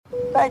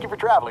Thank you for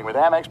traveling with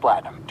Amex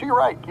Platinum. To your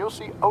right, you'll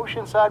see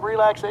oceanside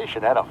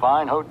relaxation at a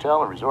fine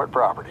hotel and resort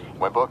property.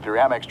 When booked through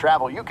Amex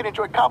Travel, you can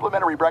enjoy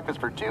complimentary breakfast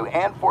for 2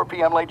 and 4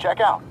 p.m. late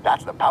checkout.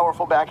 That's the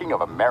powerful backing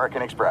of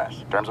American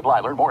Express. Terms apply.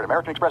 Learn more at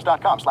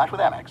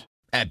americanexpress.com/withAmex.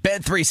 At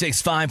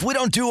Bet365, we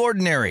don't do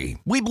ordinary.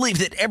 We believe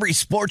that every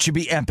sport should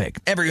be epic.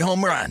 Every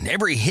home run,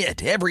 every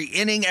hit, every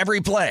inning, every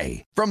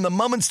play. From the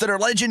moments that are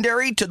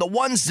legendary to the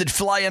ones that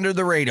fly under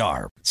the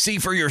radar. See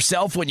for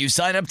yourself when you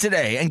sign up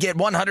today and get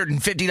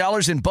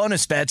 $150 in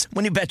bonus bets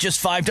when you bet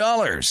just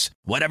 $5.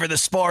 Whatever the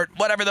sport,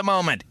 whatever the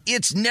moment,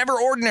 it's never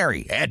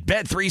ordinary at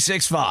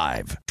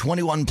Bet365.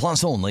 21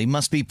 plus only.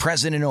 Must be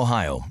present in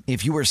Ohio.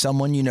 If you or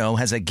someone you know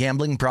has a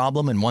gambling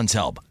problem and wants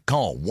help,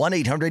 call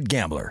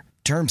 1-800-GAMBLER.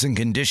 Terms and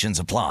conditions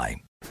apply.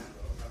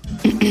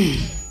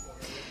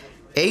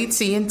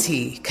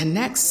 AT&T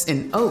connects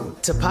an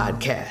ode to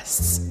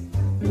podcasts.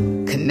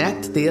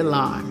 Connect the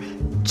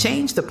alarm.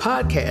 Change the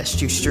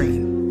podcast you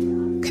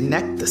stream.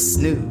 Connect the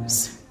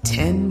snooze.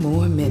 10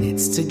 more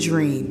minutes to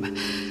dream.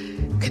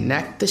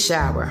 Connect the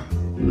shower.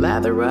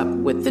 Lather up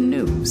with the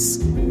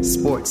news.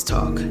 Sports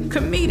talk,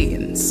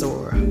 comedians,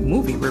 or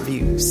movie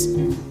reviews.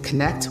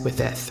 Connect with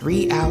that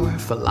 3-hour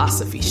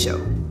philosophy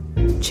show.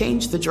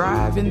 Change the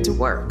drive into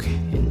work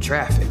in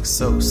traffic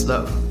so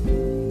slow.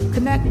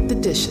 Connect the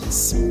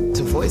dishes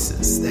to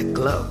voices that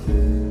glow.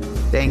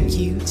 Thank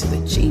you to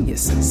the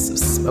geniuses of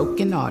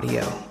spoken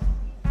audio.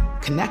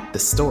 Connect the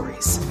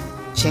stories.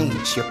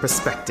 Change your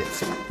perspective.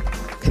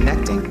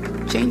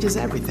 Connecting changes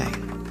everything.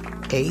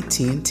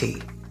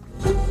 AT&T.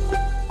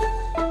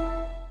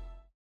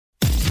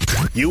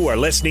 You are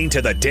listening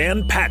to The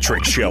Dan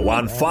Patrick Show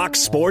on Fox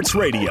Sports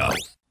Radio.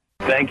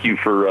 Thank you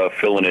for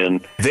filling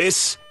in.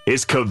 This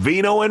is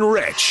Covino and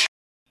Rich.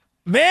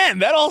 Man,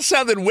 that all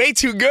sounded way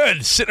too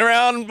good. Sitting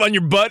around on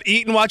your butt,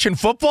 eating, watching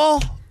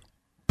football?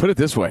 Put it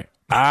this way.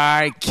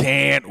 I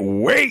can't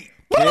wait.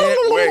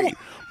 Can't wait.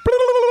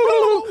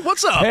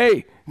 What's up?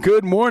 Hey,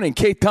 good morning.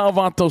 Que tal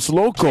vantos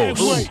locos?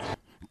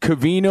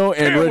 Covino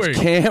and Rich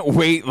can't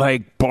wait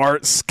like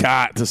Bart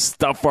Scott to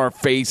stuff our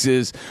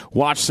faces,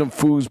 watch some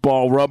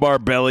foosball, rub our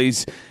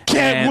bellies.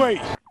 Can't wait.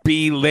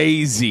 Be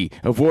lazy.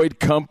 Avoid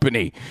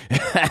company.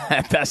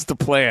 That's the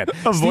plan.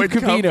 Avoid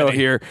Steve Covino company.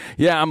 here.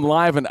 Yeah, I'm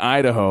live in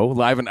Idaho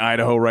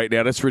right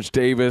now. That's Rich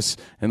Davis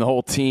and the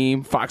whole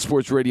team, Fox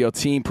Sports Radio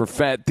team,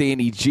 Perfett,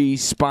 Danny G,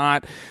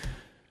 Spot,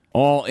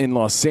 all in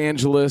Los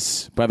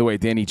Angeles. By the way,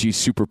 Danny G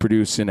super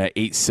producing at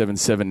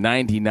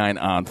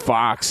 877-99 on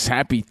Fox.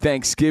 Happy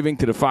Thanksgiving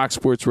to the Fox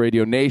Sports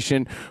Radio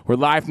Nation. We're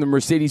live from the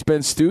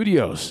Mercedes-Benz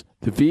studios.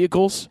 The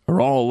vehicles are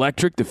all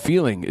electric. The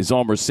feeling is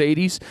all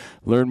Mercedes.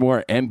 Learn more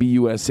at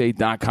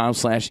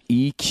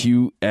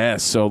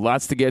mbusa.com/EQS. So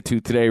lots to get to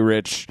today,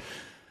 Rich.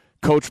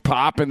 Coach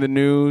Pop in the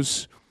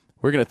news.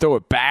 We're going to throw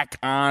it back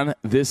on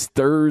this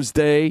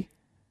Thursday.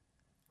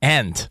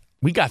 And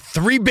we got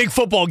 3 big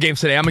football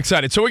games today. I'm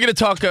excited. So we're going to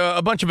talk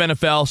a bunch of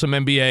NFL, some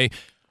NBA.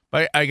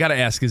 But I got to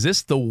ask, is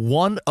this the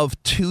one of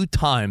 2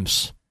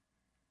 times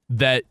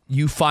that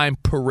you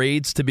find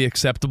parades to be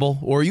acceptable?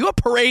 Or are you a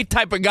parade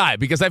type of guy?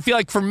 Because I feel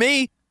like for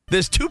me,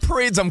 there's 2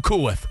 parades I'm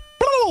cool with.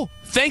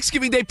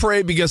 Thanksgiving Day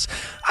parade because,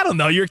 I don't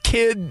know, your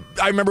kid,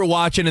 I remember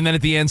watching, and then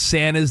at the end,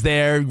 Santa's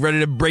there,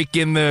 ready to break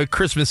in the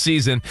Christmas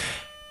season.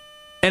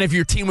 And if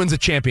your team wins a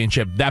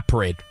championship, that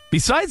parade.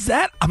 Besides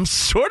that, I'm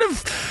sort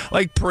of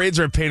like parades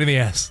are a pain in the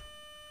ass.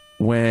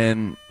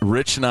 When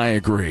Rich and I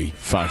agree,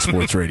 Fox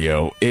Sports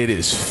Radio, it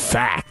is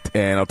fact.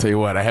 And I'll tell you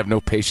what, I have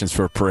no patience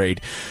for a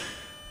parade.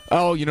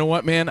 Oh, you know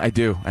what, man? I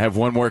do. I have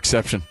one more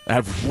exception. I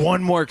have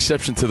one more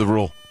exception to the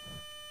rule.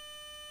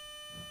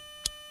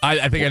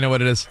 I think I know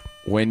what it is.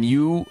 When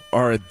you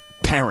are a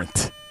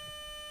parent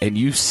and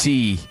you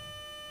see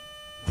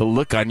the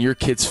look on your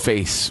kid's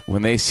face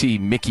when they see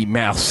Mickey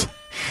Mouse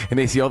and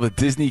they see all the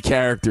Disney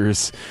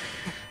characters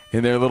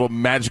in their little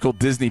magical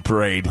Disney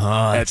parade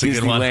at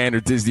Disneyland or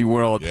Disney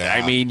World. Yeah.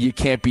 I mean, you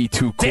can't be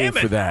too cool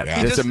for that.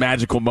 Yeah. It's a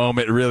magical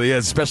moment. It really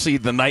is, especially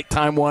the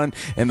nighttime one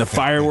and the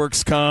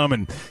fireworks come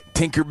and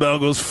Tinkerbell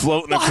goes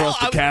floating across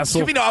the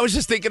castle. I was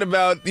just thinking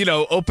about,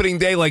 opening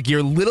day, like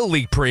your Little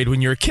League parade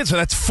when you're a kid, so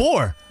that's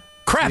 4.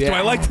 Crap, do I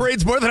like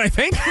parades more than I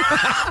think?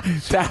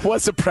 That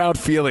was a proud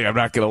feeling, I'm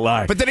not going to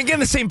lie. But then again,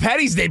 the St.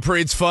 Patty's Day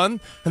parade's fun.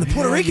 And the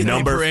Puerto Rican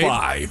Day parade.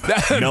 Number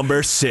 5.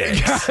 Number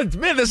 6. God,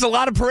 man, there's a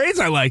lot of parades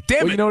I like.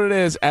 Damn it. You know what it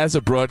is? As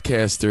a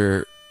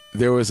broadcaster,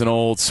 there was an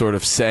old sort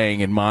of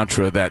saying and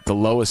mantra that the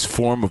lowest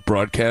form of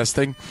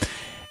broadcasting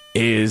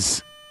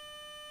is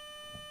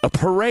a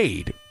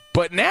parade.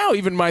 But now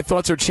even my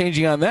thoughts are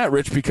changing on that,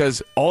 Rich,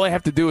 because all I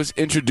have to do is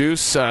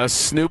introduce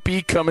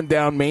Snoopy coming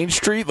down Main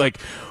Street. Like,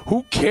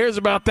 who cares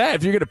about that?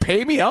 If you're going to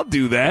pay me, I'll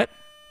do that.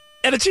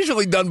 And it's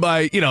usually done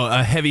by,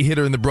 a heavy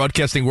hitter in the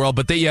broadcasting world.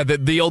 But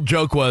the old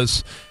joke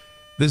was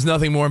there's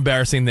nothing more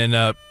embarrassing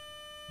than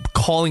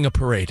calling a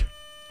parade.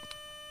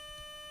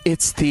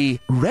 It's the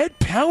Red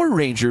Power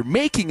Ranger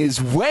making his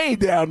way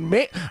down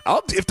Main.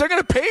 If they're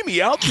going to pay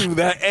me, I'll do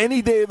that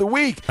any day of the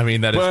week. I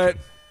mean, that is...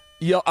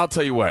 Yeah, I'll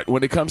tell you what.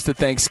 When it comes to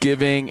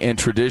Thanksgiving and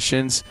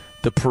traditions,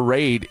 the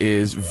parade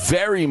is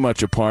very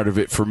much a part of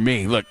it for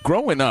me. Look,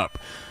 growing up,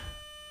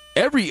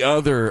 every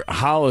other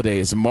holiday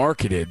is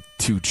marketed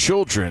to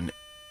children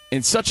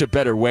in such a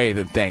better way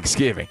than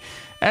Thanksgiving.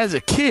 As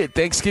a kid,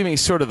 Thanksgiving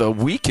is sort of the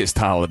weakest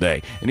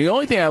holiday. And the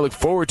only thing I looked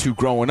forward to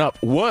growing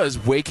up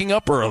was waking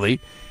up early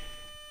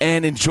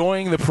and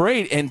enjoying the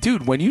parade. And,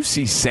 dude, when you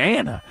see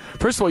Santa,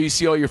 first of all, you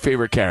see all your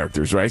favorite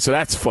characters, right? So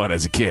that's fun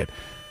as a kid.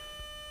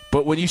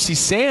 But when you see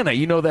Santa,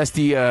 you know that's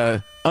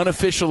the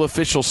unofficial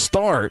official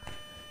start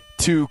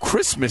to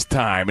Christmas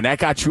time, and that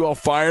got you all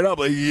fired up.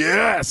 Like,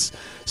 yes!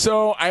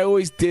 So I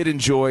always did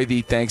enjoy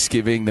the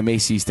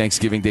Macy's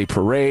Thanksgiving Day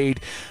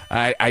Parade.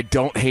 I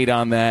don't hate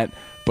on that.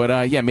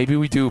 But, yeah, maybe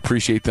we do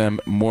appreciate them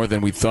more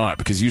than we thought,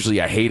 because usually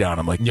I hate on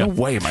them. Like, no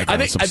way am I going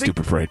to some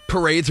stupid parade.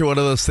 Parades are one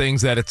of those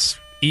things that it's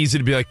easy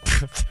to be like,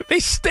 they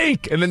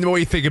stink. And then the more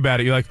you think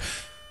about it, you're like,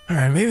 all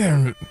right,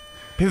 maybe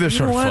they're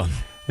sort of fun.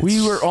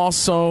 We were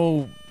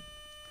also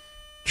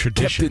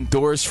tradition. Kept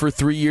indoors for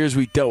 3 years.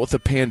 We dealt with a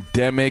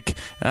pandemic.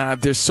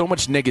 There's so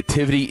much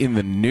negativity in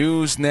the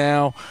news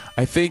now.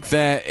 I think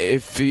that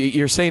if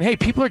you're saying, hey,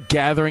 people are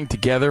gathering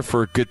together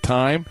for a good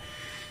time,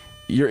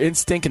 your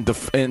instinct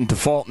and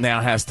default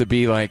now has to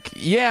be like,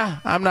 yeah,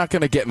 I'm not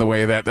going to get in the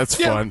way of that. That's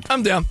fun.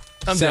 I'm down.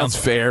 Sounds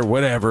fair,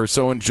 whatever.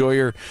 So enjoy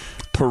your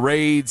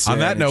parades. On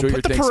that note,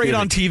 put the parade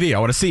on TV. I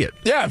want to see it.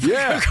 Yeah.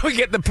 Can we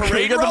get the parade?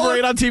 Can we get the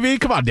parade on TV?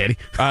 Come on, Danny.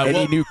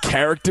 Any new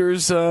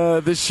characters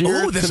this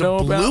year? Oh, there's to know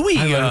a Bluey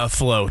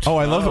float. Oh,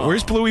 I love it.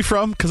 Where's Bluey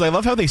from? Because I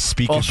love how they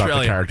speak about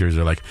the characters.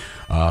 They're like,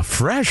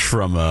 fresh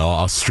from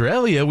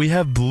Australia, we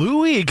have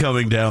Bluey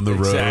coming down the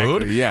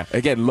road. Yeah.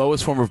 Again,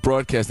 lowest form of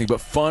broadcasting,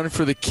 but fun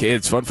for the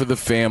kids, fun for the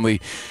family.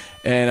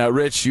 And,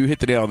 Rich, you hit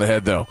the nail on the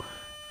head, though.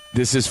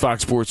 This is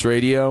Fox Sports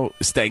Radio.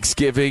 It's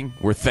Thanksgiving.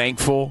 We're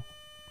thankful.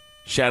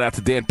 Shout out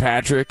to Dan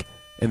Patrick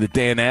and the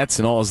Danettes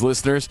and all his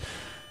listeners.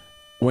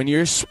 When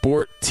your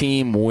sport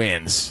team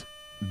wins,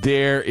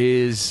 there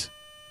is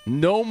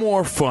no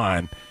more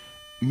fun.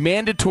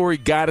 Mandatory,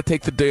 got to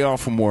take the day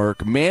off from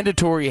work.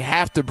 Mandatory,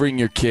 have to bring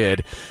your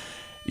kid.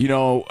 You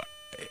know,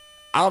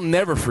 I'll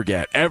never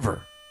forget,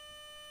 ever.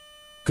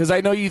 Because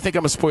I know you think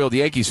I'm a spoiled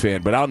Yankees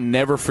fan, but I'll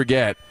never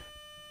forget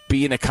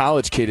being a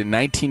college kid in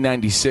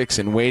 1996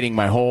 and waiting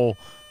my whole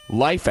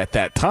life at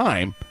that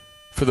time,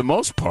 for the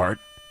most part.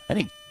 I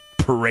think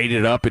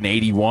paraded up in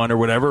 81 or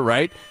whatever,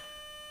 right?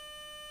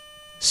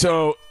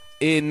 So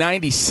in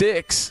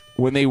 96,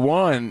 when they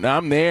won,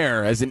 I'm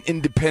there as an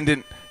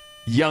independent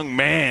young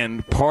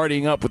man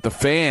partying up with the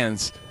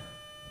fans.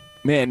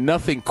 Man,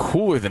 nothing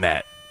cooler than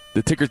that.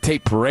 The ticker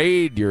tape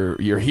parade,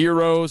 your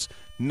heroes,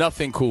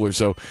 nothing cooler.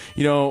 So,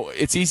 you know,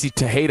 it's easy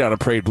to hate on a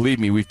parade. Believe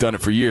me, we've done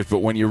it for years. But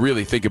when you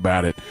really think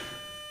about it,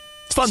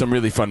 it's fun. Some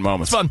really fun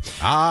moments. It's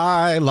fun.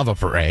 I love a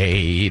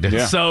parade.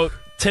 Yeah. So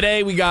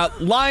today we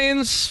got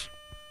Lions,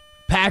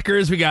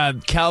 Packers, we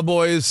got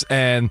Cowboys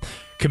and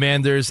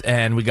Commanders,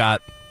 and we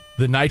got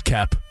the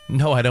nightcap.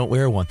 No, I don't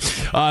wear one.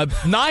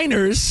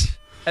 Niners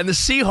and the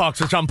Seahawks,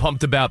 which I'm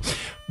pumped about.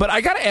 But I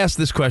got to ask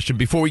this question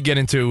before we get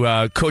into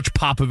Coach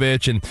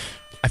Popovich, and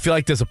I feel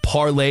like there's a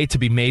parlay to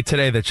be made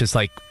today that's just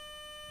like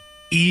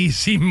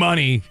easy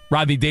money,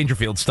 Rodney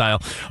Dangerfield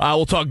style.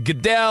 We'll talk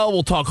Goodell.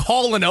 We'll talk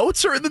Hall &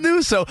 Oates are in the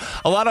news, so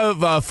a lot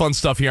of fun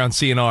stuff here on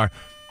CNR.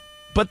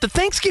 But the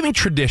Thanksgiving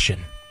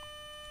tradition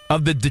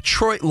of the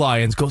Detroit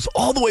Lions goes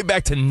all the way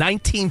back to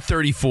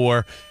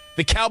 1934.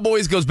 The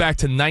Cowboys goes back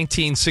to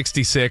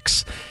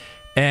 1966.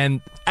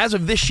 And as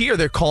of this year,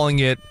 they're calling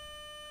it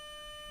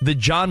the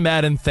John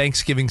Madden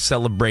Thanksgiving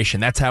celebration.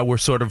 That's how we're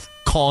sort of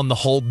calling the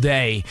whole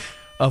day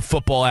of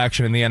football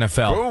action in the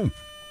NFL. Boom.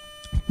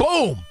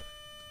 Boom.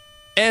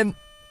 And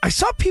I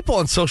saw people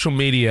on social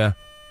media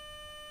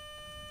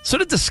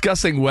sort of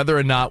discussing whether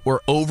or not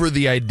we're over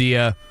the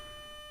idea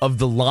of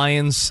the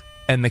Lions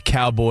and the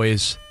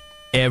Cowboys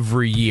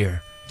every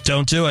year.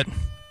 Don't do it.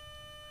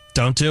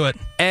 Don't do it.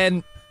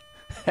 And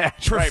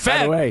right,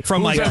 by the way.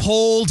 From my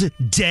cold,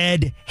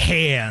 dead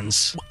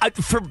hands.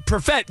 For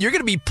Perfett, you're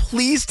going to be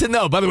pleased to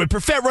know. By the way,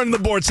 Perfett running the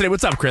board today.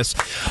 What's up, Chris?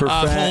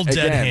 Cold,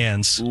 dead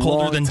hands.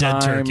 Colder than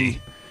dead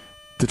turkey.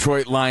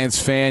 Detroit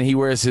Lions fan. He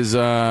wears his,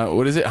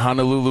 what is it,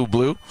 Honolulu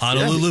blue?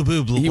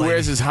 Honolulu blue. He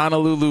wears his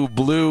Honolulu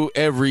blue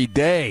every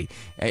day.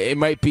 It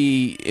might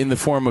be in the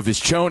form of his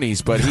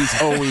chonies, but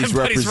he's always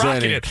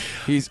representing.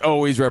 He's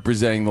always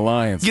representing the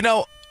Lions. You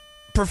know,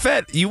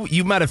 Perfett,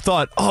 you might have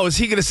thought, oh, is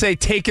he going to say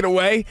take it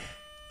away?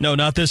 No,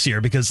 not this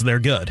year, because they're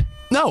good.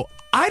 No,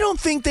 I don't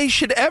think they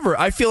should ever.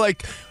 I feel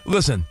like,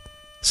 listen,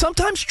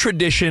 sometimes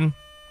tradition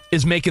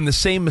is making the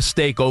same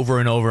mistake over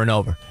and over and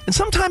over. And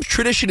sometimes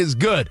tradition is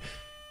good.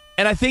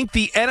 And I think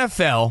the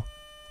NFL,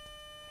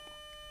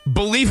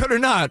 believe it or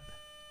not,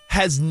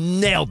 has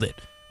nailed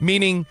it.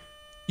 Meaning,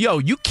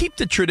 you keep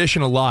the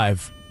tradition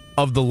alive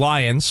of the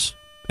Lions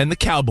and the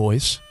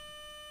Cowboys.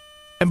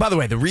 And by the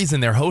way, the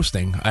reason they're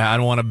hosting, I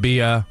don't want to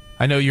be, I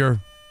know you're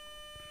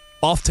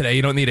off today.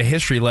 You don't need a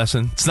history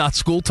lesson. It's not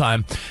school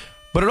time.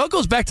 But it all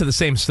goes back to the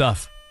same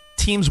stuff.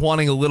 Teams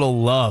wanting a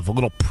little love, a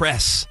little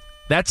press.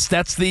 That's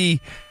the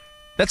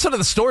That's sort of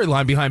the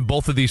storyline behind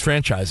both of these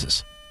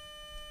franchises.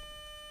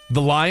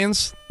 The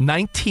Lions,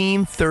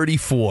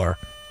 1934.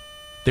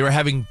 They were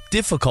having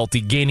difficulty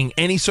gaining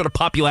any sort of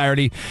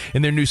popularity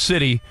in their new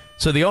city,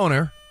 so the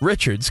owner,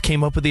 Richards,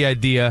 came up with the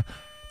idea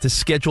to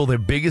schedule their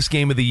biggest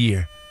game of the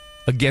year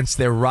against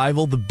their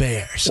rival, the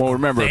Bears. Well,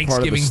 remember,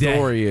 part of the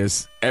story Day.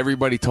 Is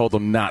everybody told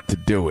them not to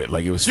do it.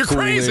 Like, it was You're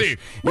foolish. crazy.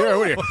 Yeah,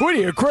 what are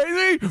you,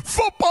 crazy?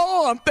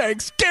 Football on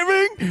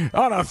Thanksgiving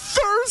on a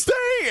Thursday?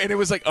 And it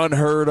was like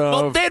unheard of.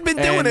 Well, they had been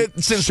doing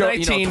it since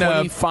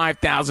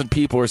 25,000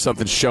 people or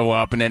something show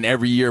up, and then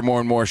every year more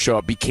and more show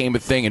up. Became a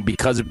thing, and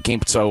because it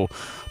became so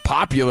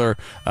popular,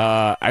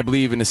 I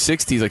believe in the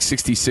 60s, like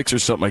 66 or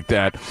something like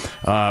that,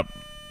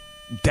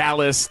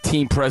 Dallas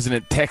team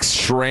president Tex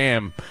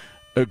Schramm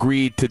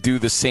agreed to do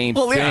the same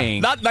thing. Yeah,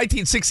 not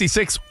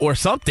 1966 or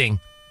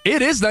something.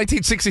 It is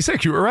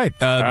 1966. You were right.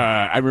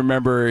 I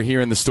remember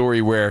hearing the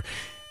story where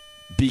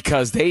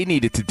because they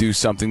needed to do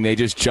something, they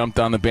just jumped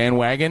on the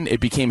bandwagon. It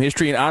became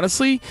history. And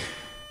honestly,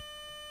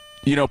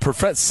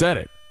 Perfett said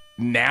it.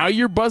 Now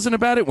you're buzzing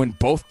about it when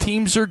both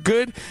teams are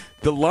good.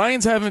 The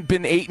Lions haven't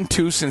been 8-2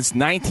 since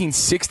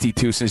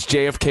 1962, since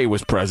JFK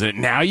was president.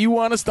 Now you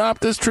want to stop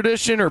this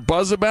tradition or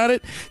buzz about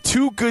it?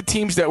 Two good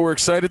teams that we're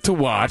excited to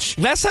watch.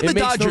 Last time the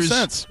Dodgers, no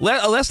sense.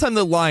 Last time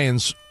the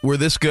Lions were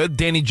this good,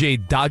 Danny J.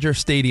 Dodger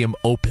Stadium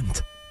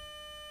opened,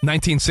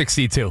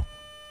 1962.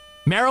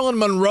 Marilyn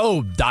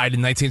Monroe died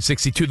in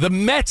 1962. The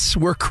Mets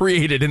were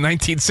created in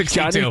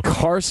 1962. Johnny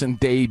Carson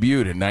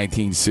debuted in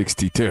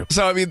 1962.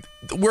 So, I mean,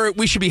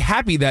 we should be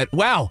happy that,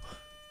 wow,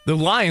 the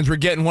Lions were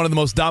getting one of the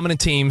most dominant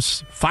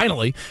teams,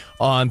 finally,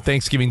 on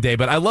Thanksgiving Day.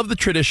 But I love the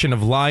tradition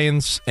of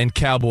Lions and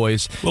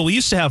Cowboys. Well, we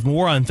used to have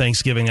more on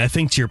Thanksgiving. I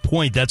think, to your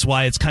point, that's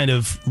why it's kind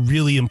of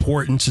really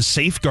important to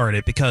safeguard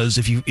it, because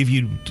if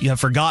you have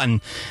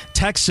forgotten,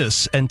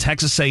 Texas and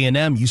Texas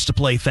A&M used to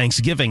play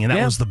Thanksgiving, and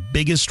that was the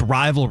biggest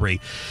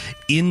rivalry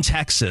in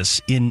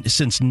Texas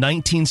since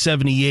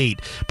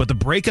 1978. But the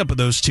breakup of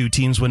those two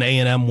teams when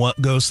A&M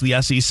goes to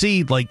the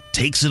SEC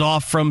takes it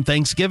off from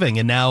Thanksgiving.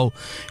 And now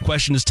the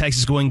question is,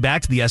 Texas going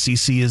back to the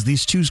SEC, is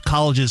these two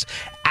colleges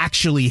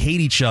actually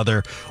hate each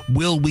other?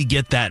 Will we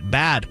get that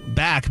back?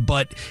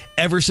 But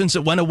ever since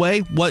it went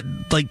away,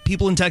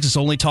 people in Texas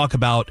only talk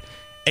about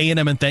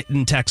A&M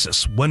in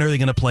Texas. When are they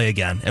going to play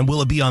again? And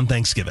will it be on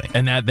Thanksgiving?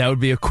 And that would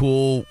be a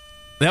cool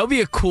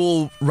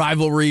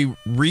rivalry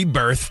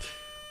rebirth.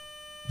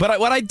 But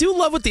what I do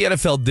love what the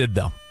NFL did,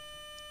 though,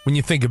 when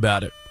you think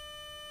about it,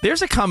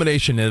 there's a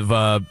combination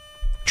of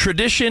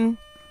tradition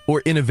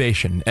or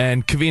innovation.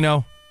 And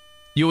Covino,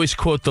 you always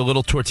quote the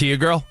little tortilla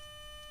girl.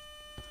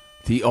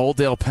 The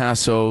old El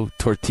Paso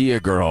tortilla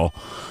girl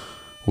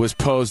was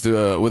posed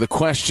with a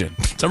question.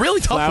 It's a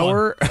really tough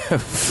one.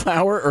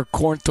 Flour or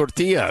corn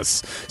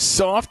tortillas?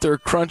 Soft or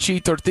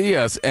crunchy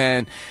tortillas?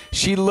 And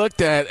she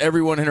looked at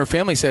everyone in her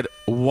family and said,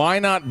 why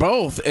not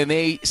both? And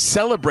they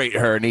celebrate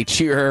her and they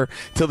cheer her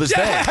till this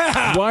day.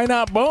 Why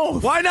not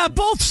both? Why not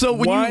both? So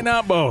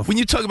not both? When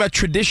you talk about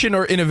tradition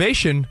or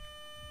innovation,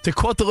 to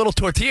quote the little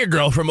tortilla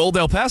girl from old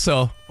El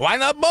Paso, why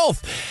not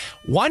both?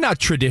 Why not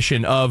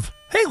tradition of,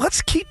 hey,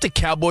 let's keep the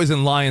Cowboys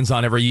and Lions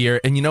on every year?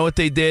 And you know what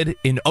they did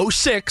in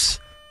 2006?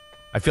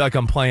 I feel like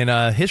I'm playing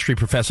a history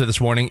professor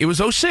this morning. It was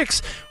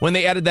 2006 when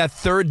they added that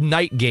third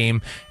night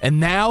game. And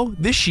now,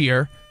 this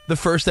year, the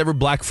first ever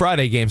Black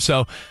Friday game.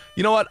 So,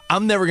 you know what?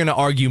 I'm never going to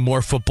argue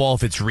more football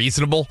if it's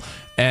reasonable.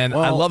 And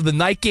I love the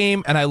night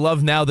game, and I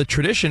love now the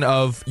tradition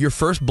of your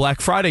first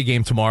Black Friday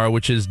game tomorrow,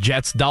 which is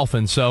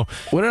Jets-Dolphins. So,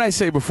 what did I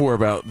say before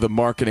about the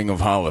marketing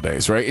of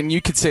holidays, right? And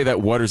you could say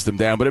that waters them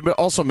down, but it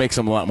also makes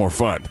them a lot more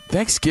fun.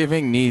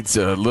 Thanksgiving needs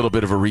a little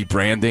bit of a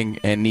rebranding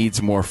and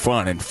needs more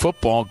fun, and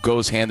football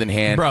goes hand in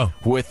hand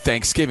with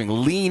Thanksgiving.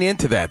 Lean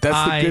into that.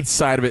 That's the good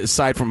side of it,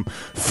 aside from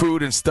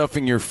food and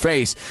stuffing your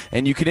face.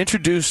 And you can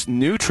introduce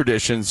new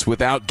traditions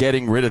without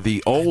getting rid of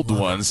the old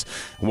ones.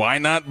 Why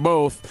not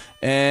both?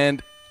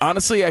 And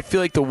honestly, I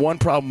feel like the one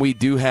problem we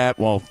do have,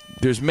 well,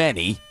 there's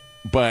many,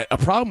 but a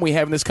problem we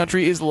have in this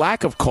country is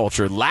lack of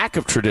culture, lack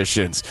of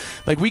traditions.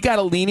 Like, we got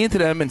to lean into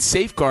them and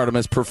safeguard them,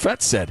 as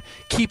Perfett said.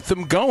 Keep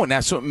them going.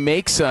 That's what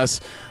makes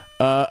us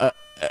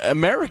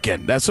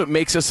American. That's what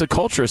makes us a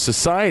culture, a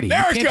society.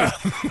 America!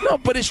 No,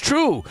 but it's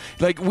true.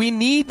 Like, we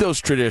need those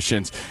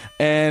traditions.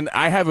 And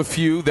I have a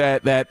few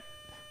that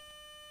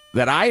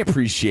I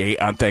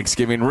appreciate on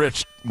Thanksgiving.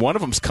 Rich, one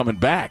of them's coming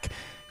back.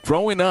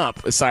 Growing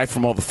up, aside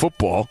from all the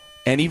football,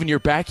 and even your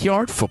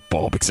backyard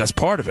football, because that's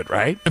part of it,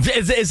 right?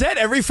 Is that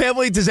every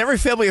family? Does every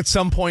family at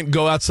some point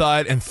go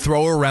outside and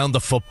throw around the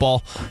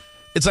football?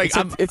 It's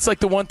like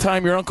the one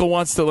time your uncle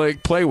wants to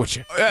play with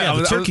you. Yeah,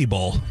 the turkey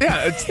bowl.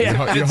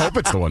 Yeah, you hope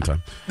it's the one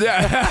time.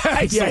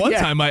 Yeah, it's the one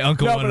time my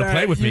uncle wanted to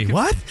play with me.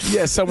 What?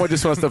 Yeah, someone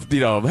just wants to,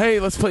 hey,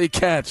 let's play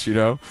catch.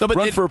 Run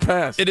for a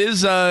pass. It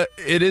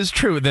is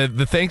true.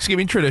 The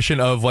Thanksgiving tradition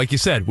of, like you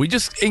said, we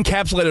just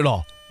encapsulate it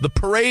all. The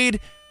parade.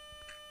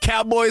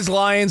 Cowboys,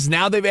 Lions,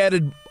 now they've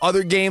added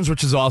other games,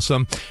 which is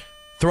awesome.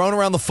 Throwing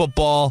around the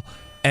football,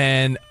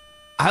 and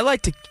I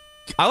like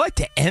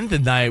to end the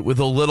night with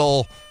a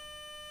little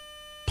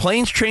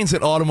Planes, Trains,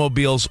 and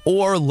Automobiles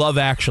or Love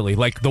Actually.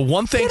 Like the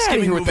one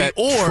Thanksgiving with movie that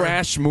or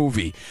trash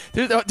movie.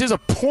 There's a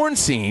porn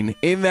scene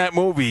in that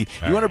movie.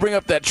 You want to bring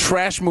up that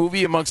trash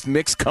movie amongst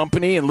mixed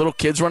company and little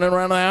kids running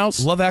around the house?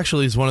 Love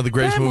Actually is one of the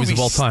greatest movies of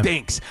all time.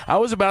 Stinks. I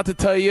was about to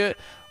tell you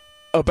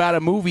about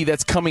a movie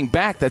that's coming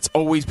back that's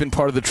always been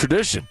part of the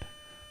tradition.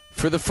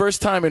 For the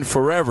first time in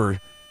forever,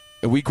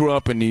 we grew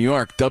up in New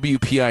York,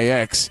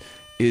 WPIX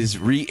is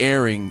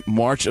re-airing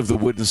March of the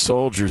Wooden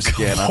Soldiers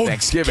again on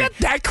Thanksgiving. Get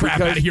that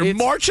crap out of here.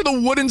 March of the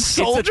Wooden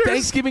Soldiers? It's a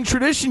Thanksgiving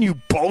tradition, you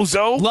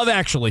bozo. Love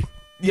Actually.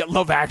 Yeah,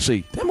 Love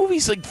Actually. That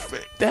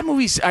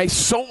movie's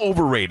so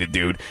overrated,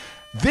 dude.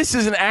 This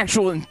is an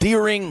actual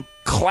endearing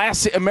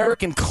classic,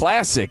 American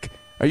classic.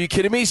 Are you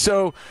kidding me?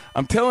 So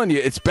I'm telling you,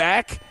 it's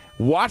back.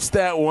 Watch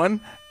that one.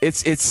 It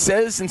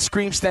says and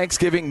screams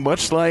Thanksgiving,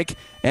 much like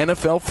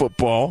NFL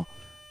football.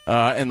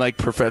 And like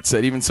Perfett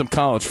said, even some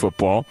college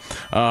football.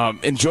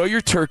 Enjoy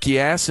your turkey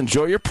ass.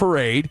 Enjoy your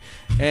parade.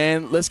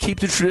 And let's keep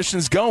the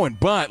traditions going.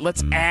 But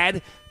let's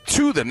add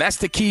to them. That's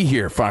the key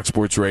here, Fox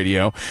Sports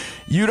Radio.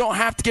 You don't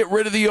have to get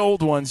rid of the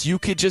old ones. You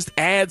could just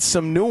add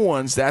some new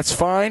ones. That's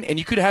fine. And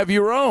you could have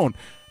your own.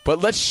 But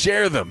let's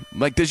share them.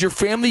 Like, does your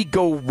family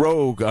go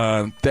rogue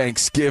on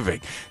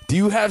Thanksgiving? Do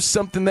you have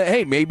something that,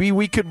 hey, maybe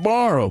we could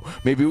borrow?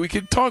 Maybe we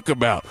could talk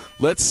about?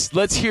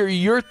 Let's hear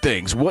your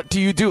things. What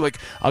do you do? Like,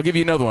 I'll give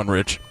you another one,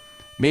 Rich.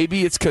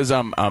 Maybe it's because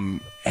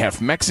I'm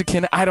half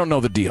Mexican. I don't know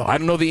the deal. I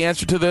don't know the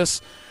answer to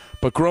this.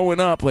 But growing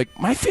up, like,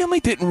 my family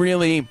didn't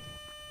really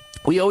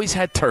 – we always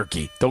had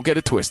turkey. Don't get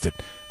it twisted.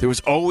 There was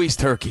always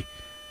turkey.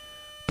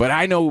 But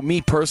I know me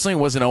personally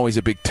wasn't always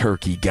a big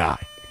turkey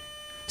guy.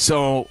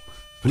 So –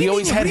 we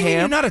always had ham.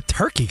 You're not a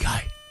turkey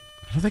guy.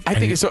 I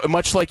think it's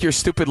much like your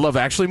stupid Love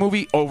Actually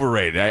movie,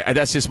 overrated.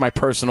 That's just my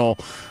personal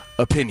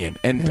opinion.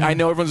 And I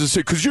know everyone's going to say,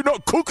 because you're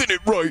not cooking it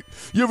right.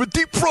 You ever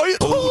deep fry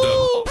it?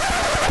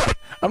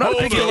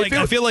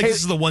 I feel like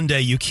this is the one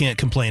day you can't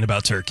complain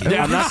about turkey.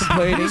 Yeah, I'm not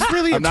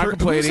complaining. I'm not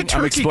complaining. Who's a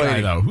turkey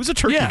guy, though? Who's a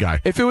turkey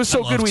guy? If it was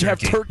so good, we'd have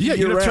turkey year-round.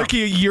 You'd have turkey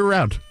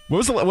year-round.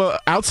 What was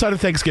outside of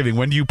Thanksgiving,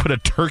 when do you put a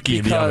turkey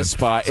in the oven?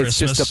 Because it's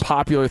just a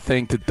popular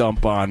thing to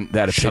dump on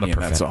that opinion,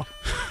 that's all.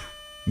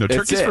 No,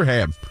 turkey's for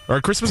ham. Or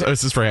Christmas,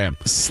 this is for ham.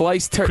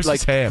 Sliced turkey,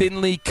 like ham.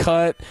 Thinly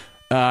cut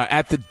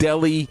at the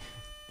deli,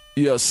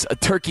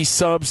 turkey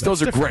subs.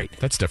 Those are great.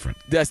 That's different.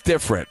 That's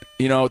different.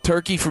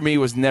 Turkey for me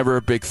was never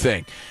a big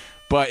thing.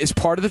 But it's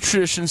part of the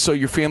tradition, so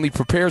your family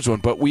prepares one.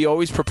 But we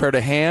always prepared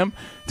a ham.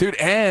 Dude,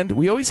 and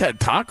we always had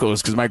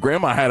tacos because my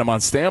grandma had them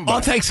on standby.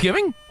 On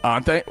Thanksgiving?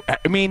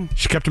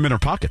 She kept them in her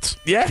pockets.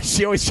 Yeah,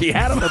 she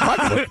had them in her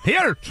pocket.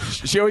 Here.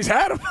 She always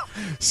had them.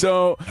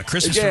 So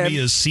Christmas for me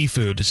is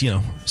seafood. It's,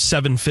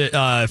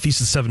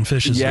 Feast of Seven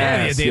Fishes.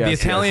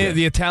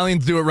 The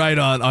Italians do it right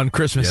on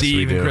Christmas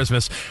Eve and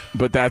Christmas.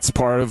 But that's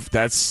part of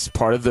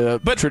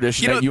the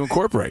tradition that you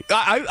incorporate.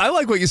 I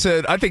like what you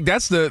said. I think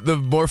that's the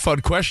more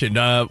fun question.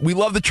 We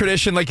love the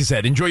tradition, like you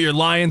said. Enjoy your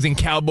Lions and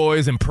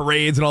Cowboys and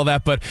parades and all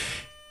that. But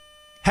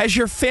has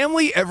your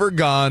family ever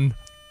gone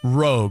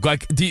rogue?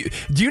 Like, do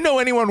you know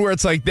anyone where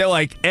it's like they're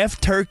like F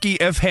turkey,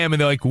 F ham,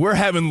 and they're like, we're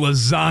having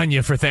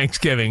lasagna for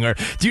Thanksgiving? Or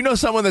do you know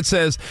someone that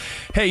says,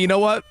 hey, you know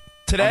what?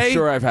 Today, I'm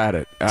sure I've had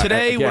it.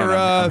 Today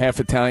I'm half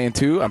Italian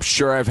too. I'm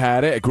sure I've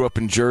had it. I grew up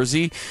in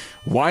Jersey.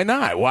 Why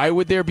not? Why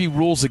would there be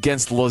rules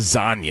against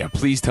lasagna?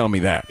 Please tell me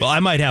that. Well, I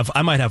might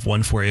have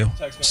one for you.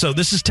 So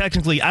this is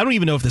technically, I don't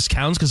even know if this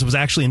counts because it was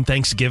actually in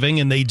Thanksgiving,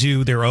 and they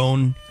do their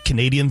own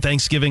Canadian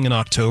Thanksgiving in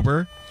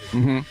October.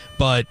 Mm-hmm.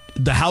 But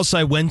the house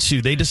I went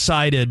to, they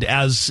decided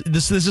as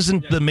this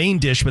isn't the main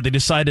dish, but they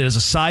decided as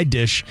a side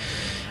dish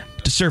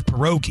to serve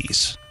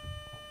pierogies.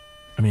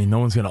 I mean, no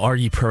one's going to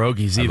argue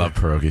pierogies either. I love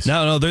pierogies.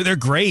 No, they're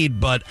great,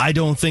 but I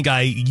don't think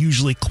I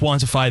usually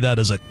quantify that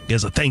as a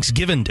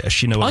Thanksgiving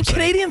dish. You know what I'm saying?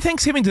 On Canadian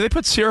Thanksgiving, do they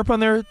put syrup on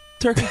their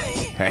turkey?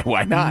 Hey,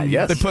 why not?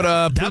 Yes. They put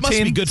poutine, that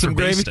must be good for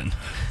gravy. basting.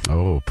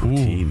 Oh,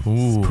 poutine.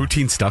 Ooh.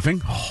 Poutine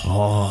stuffing?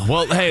 Oh.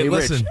 Well, hey,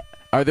 listen. Rich,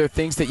 are there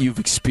things that you've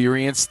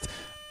experienced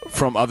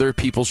from other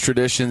people's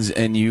traditions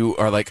and you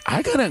are like,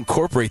 I got to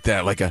incorporate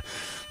that?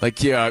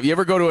 You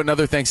ever go to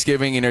another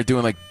Thanksgiving and they're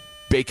doing like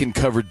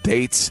bacon-covered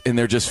dates, and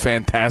they're just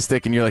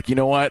fantastic, and you're like, you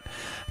know what?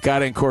 Got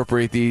to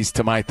incorporate these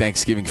to my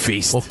Thanksgiving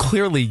feast. Well,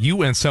 clearly you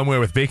went somewhere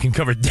with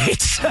bacon-covered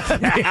dates.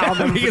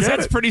 Because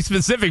that's pretty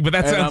specific, but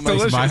that sounds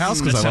delicious. My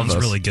house, that sounds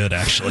really good,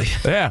 actually.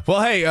 Yeah.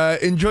 Well, hey,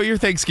 enjoy your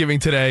Thanksgiving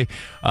today.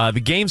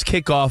 The games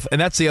kick off, and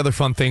that's the other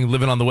fun thing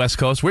living on the West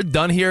Coast. We're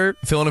done here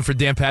filling in for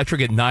Dan Patrick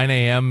at 9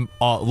 a.m.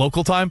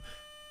 Local time.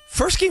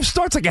 First game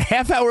starts like a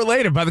half hour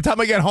later. By the time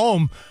I get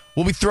home,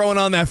 we'll be throwing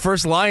on that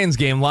first Lions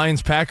game,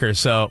 Lions-Packers.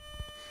 So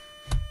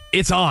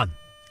it's on.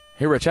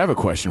 Hey, Rich, I have a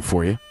question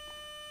for you.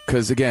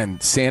 Because,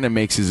 again, Santa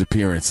makes his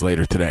appearance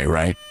later today,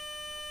 right?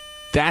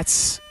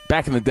 That's,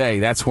 back in the day,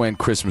 that's when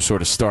Christmas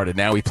sort of started.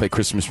 Now we play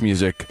Christmas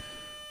music,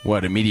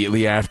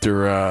 immediately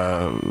after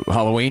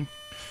Halloween?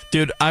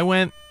 Dude, I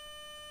went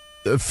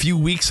a few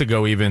weeks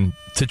ago even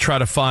to try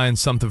to find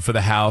something for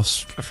the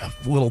house,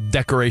 a little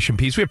decoration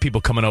piece. We have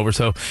people coming over,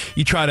 so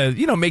you try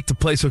to, make the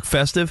place look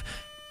festive.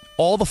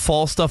 all the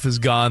fall stuff is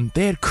gone.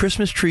 They had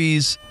Christmas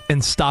trees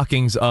and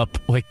stockings up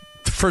like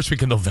the first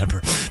week of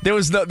November. There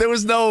was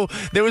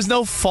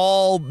no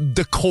fall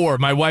decor.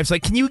 My wife's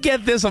like, "Can you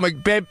get this?" I'm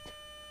like, "Babe,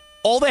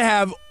 all they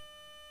have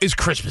is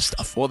Christmas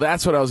stuff." Well,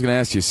 that's what I was going to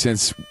ask you,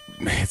 since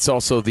it's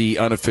also the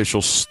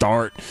unofficial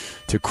start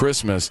to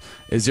Christmas.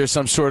 Is there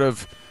some sort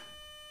of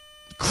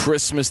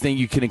Christmas thing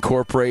you can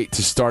incorporate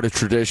to start a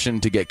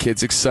tradition to get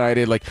kids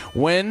excited? Like,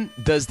 when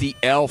does the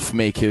elf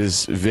make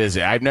his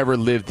visit? I've never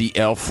lived the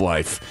elf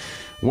life.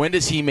 When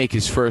does he make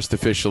his first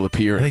official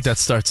appearance? I think that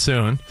starts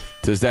soon.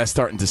 Does that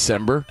start in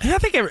December? I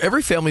think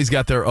every family's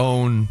got their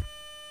own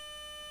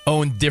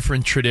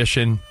different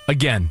tradition.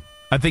 Again,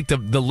 I think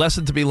the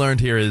lesson to be learned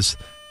here is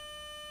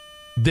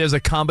there's a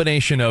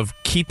combination of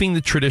keeping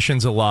the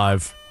traditions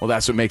alive. Well,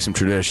 that's what makes them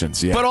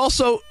traditions, yeah. But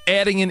also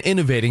adding and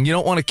innovating. You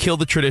don't want to kill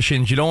the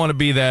traditions. You don't want to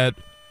be that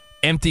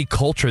empty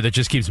culture that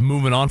just keeps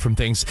moving on from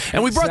things.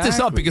 And we brought this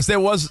up because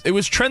it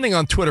was trending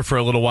on Twitter for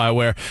a little while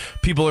where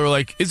people are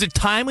like, is it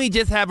time we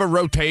just have a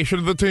rotation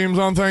of the teams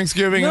on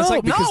Thanksgiving? No, it's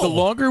like, because no. The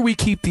longer we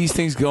keep these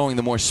things going,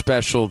 the more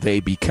special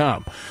they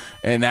become.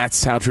 And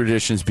that's how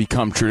traditions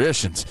become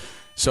traditions.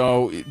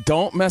 So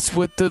don't mess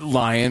with the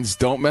Lions.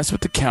 Don't mess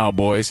with the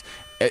Cowboys.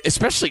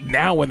 Especially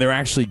now when they're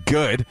actually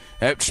good.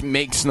 That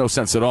makes no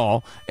sense at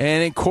all.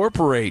 And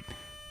incorporate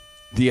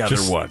the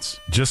other ones.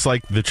 Just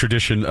like the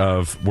tradition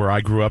of where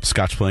I grew up,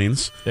 Scotch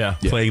Plains,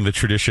 playing the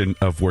tradition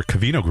of where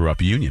Covino grew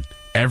up, Union.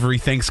 Every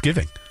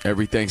Thanksgiving.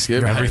 Every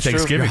Thanksgiving.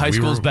 Your high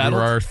school's battle.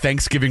 We were our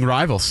Thanksgiving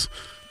rivals.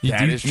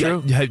 That is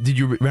true. Did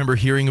you remember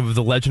hearing of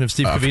the legend of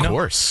Steve Covino? Of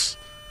course.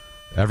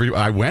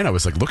 I went. I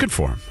was like looking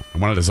for him. I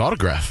wanted his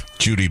autograph.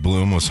 Judy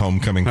Bloom was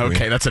homecoming queen.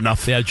 Okay, that's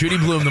enough. Yeah, Judy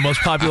Bloom, the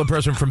most popular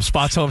person from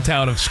Spot's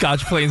hometown of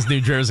Scotch Plains,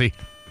 New Jersey.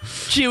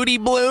 Judy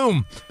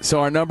Bloom. So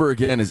our number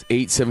again is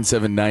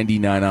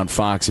 877-99 on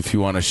Fox if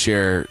you want to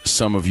share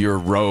some of your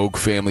rogue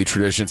family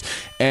traditions.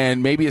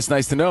 And maybe it's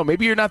nice to know.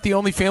 Maybe you're not the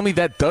only family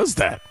that does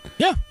that.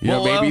 Yeah.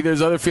 Maybe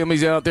there's other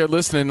families out there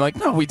listening like,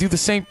 no, we do the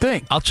same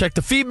thing. I'll check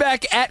the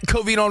feedback at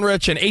Covino and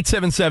Rich and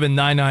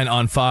 877-99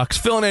 on Fox.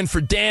 Filling in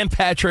for Dan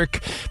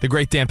Patrick, the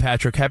great Dan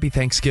Patrick. Happy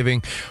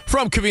Thanksgiving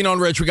from Covino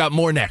and Rich. We got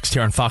more next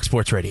here on Fox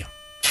Sports Radio.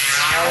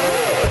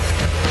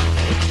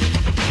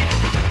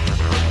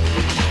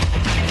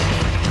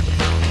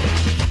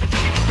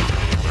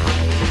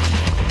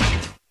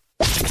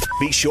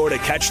 Be sure to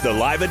catch the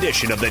live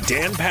edition of the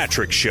Dan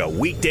Patrick Show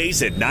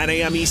weekdays at 9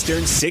 a.m.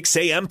 Eastern, 6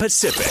 a.m.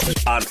 Pacific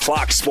on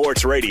Fox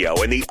Sports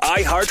Radio and the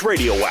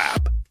iHeartRadio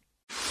app.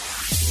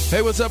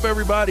 Hey, what's up,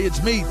 everybody?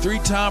 It's me,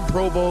 three-time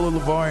Pro Bowler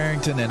LeVar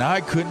Arrington, and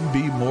I couldn't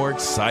be more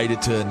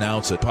excited to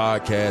announce a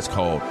podcast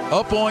called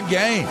Up On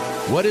Game.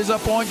 What is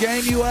Up On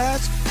Game, you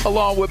ask?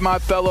 Along with my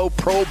fellow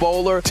Pro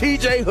Bowler,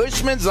 TJ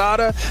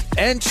Hushmanzada,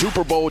 and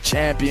Super Bowl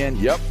champion,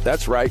 yep,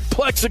 that's right,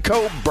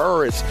 Plexico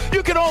Burress.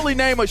 You can only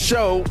name a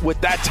show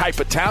with that type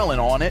of talent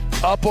on it.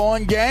 Up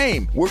On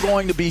Game. We're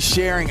going to be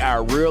sharing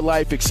our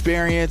real-life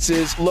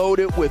experiences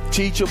loaded with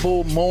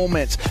teachable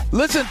moments.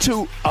 Listen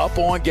to Up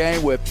On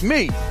Game with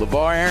me,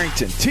 LeVar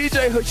Arrington,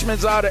 TJ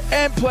Hushmanzada,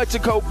 and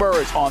Plexico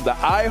Burress on the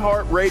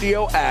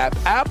iHeartRadio app,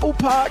 Apple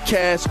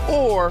Podcasts,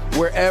 or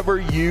wherever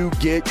you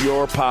get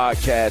your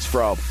podcast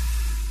from.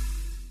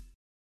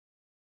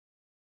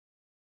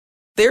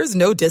 There's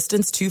no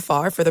distance too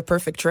far for the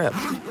perfect trip.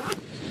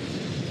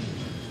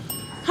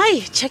 Hi,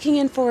 checking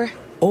in for...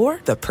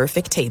 Or the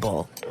perfect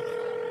table.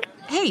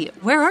 Hey,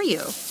 where are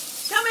you?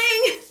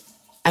 Coming!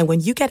 And when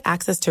you get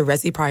access to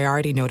Resi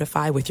Priority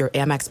Notify with your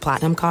Amex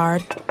Platinum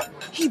card...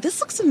 Hey,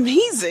 this looks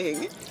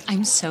amazing.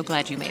 I'm so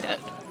glad you made it.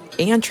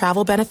 And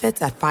travel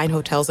benefits at fine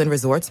hotels and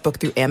resorts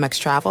booked through Amex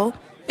Travel.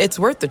 It's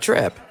worth the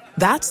trip.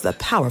 That's the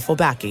powerful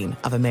backing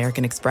of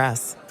American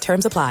Express.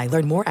 Terms apply.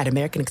 Learn more at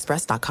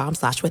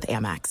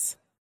americanexpress.com/withAmex.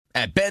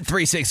 At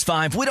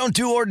Bet365, we don't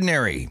do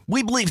ordinary.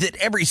 We believe that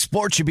every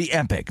sport should be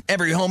epic.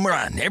 Every home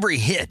run, every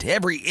hit,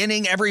 every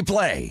inning, every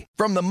play.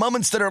 From the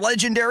moments that are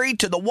legendary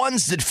to the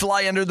ones that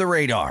fly under the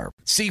radar.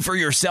 See for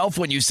yourself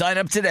when you sign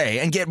up today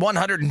and get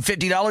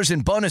 $150 in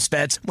bonus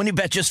bets when you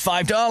bet just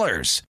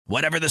 $5.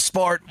 Whatever the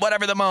sport,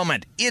 whatever the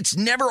moment, it's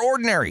never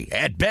ordinary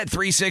at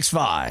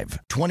Bet365.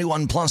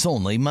 21 plus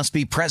only. Must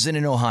be present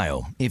in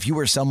Ohio. If you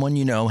or someone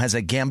you know has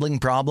a gambling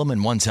problem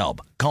and wants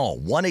help, call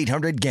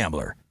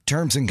 1-800-GAMBLER.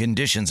 Terms and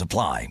conditions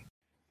apply.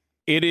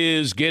 It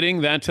is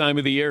getting that time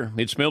of the year.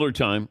 It's Miller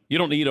time. You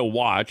don't need a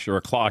watch or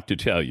a clock to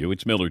tell you.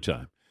 It's Miller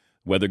time.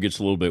 Weather gets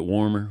a little bit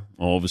warmer.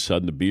 All of a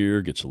sudden, the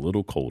beer gets a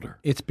little colder.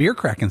 It's beer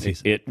cracking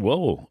season.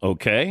 Whoa,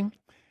 okay.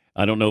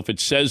 I don't know if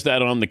it says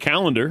that on the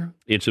calendar.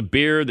 It's a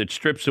beer that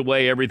strips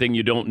away everything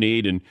you don't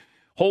need and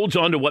holds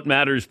on to what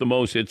matters the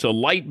most. It's a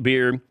light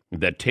beer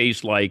that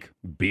tastes like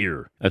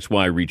beer. That's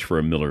why I reach for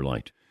a Miller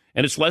Lite.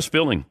 And it's less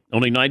filling,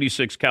 only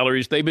 96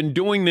 calories. They've been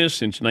doing this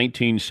since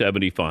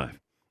 1975.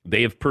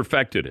 They have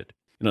perfected it.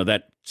 You know,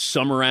 that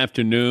summer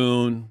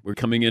afternoon, we're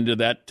coming into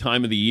that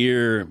time of the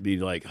year, be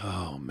like,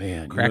 oh,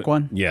 man. Crack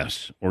one?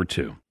 Yes, or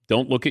two.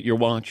 Don't look at your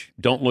watch.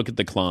 Don't look at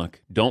the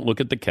clock. Don't look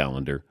at the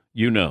calendar.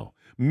 You know.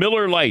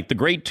 Miller Lite, the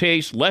great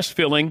taste, less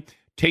filling,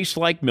 tastes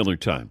like Miller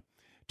time.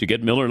 To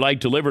get Miller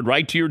Lite delivered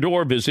right to your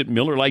door, visit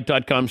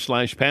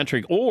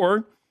MillerLite.com/Patrick,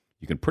 or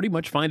you can pretty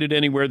much find it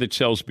anywhere that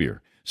sells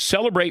beer.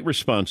 Celebrate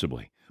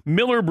responsibly.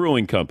 Miller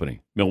Brewing Company,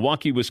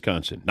 Milwaukee,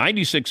 Wisconsin.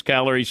 96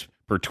 calories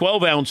per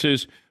 12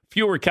 ounces,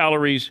 fewer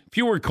calories,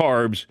 fewer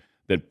carbs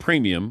than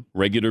premium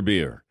regular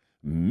beer.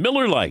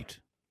 Miller Lite.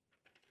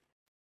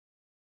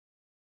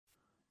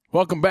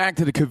 Welcome back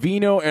to the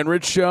Covino and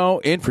Rich Show.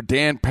 In for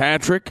Dan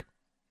Patrick.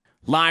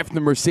 Live from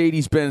the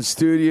Mercedes-Benz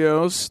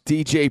Studios.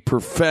 DJ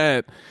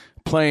Perfett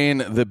playing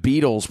the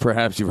Beatles.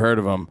 Perhaps you've heard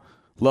of them.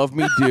 Love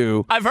Me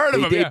Do. I've heard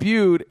of them, They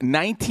debuted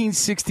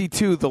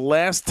 1962, the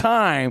last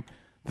time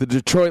the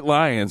Detroit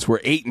Lions were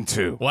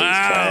 8-2.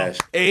 Wow.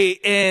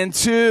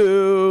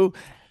 8-2.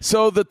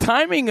 So the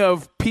timing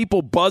of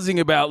people buzzing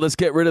about let's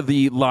get rid of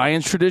the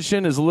Lions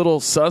tradition is a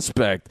little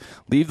suspect.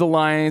 Leave the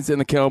Lions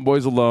and the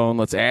Cowboys alone.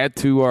 Let's add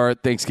to our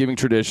Thanksgiving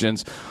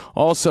traditions.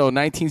 Also,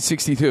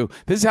 1962.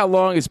 This is how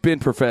long it's been,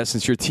 Professor,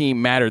 since your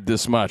team mattered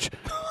this much.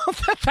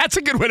 That's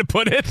a good way to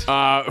put it.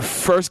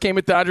 First game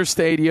at Dodger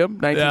Stadium,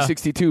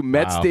 1962. Yeah.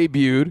 Mets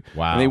debuted,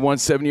 and they won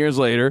 7 years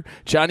later.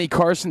 Johnny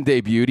Carson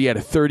debuted. He had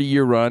a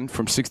 30-year run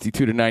from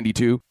 62 to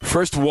 92.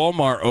 First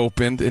Walmart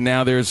opened, and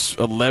now there's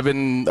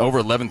over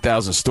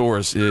 11,000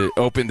 stores. It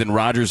opened in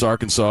Rogers,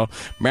 Arkansas.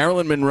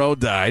 Marilyn Monroe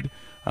died.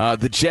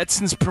 The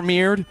Jetsons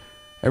premiered.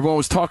 Everyone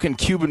was talking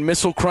Cuban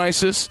Missile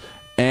Crisis,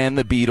 and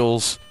the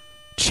Beatles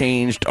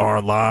changed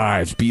our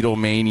lives.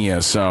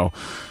 Beatlemania. So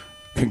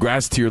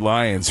congrats to your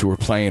Lions who are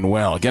playing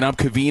well. Again, I'm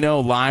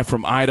Covino, live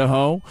from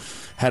Idaho.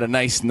 Had a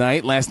nice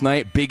night last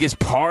night. Biggest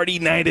party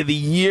night of the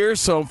year,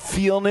 so I'm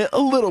feeling it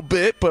a little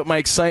bit, but my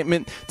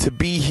excitement to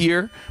be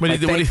here,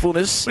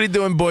 thankfulness. What are you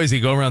doing in Boise?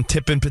 Go around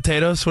tipping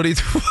potatoes? What are you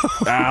doing?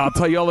 I'll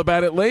tell you all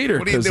about it later.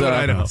 What are you doing in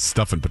Idaho?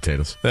 Stuffing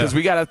potatoes. Because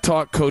we got to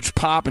talk Coach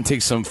Pop and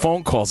take some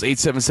phone calls.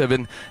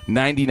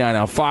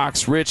 877-99 on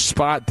Fox. Rich,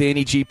 Spot,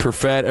 Danny G,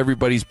 Perfett.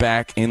 Everybody's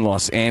back in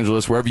Los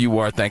Angeles. Wherever you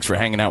are, thanks for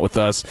hanging out with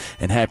us,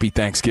 and happy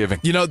Thanksgiving.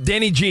 You know,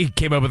 Danny G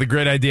came up with a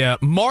great idea.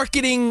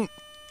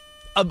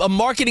 A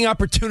marketing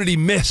opportunity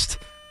missed.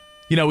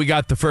 You know, we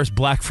got the first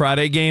Black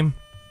Friday game.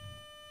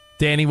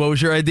 Danny, what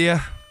was your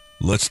idea?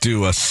 Let's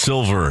do a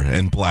silver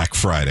and Black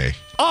Friday.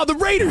 Oh, the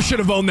Raiders should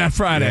have owned that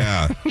Friday.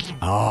 Yeah.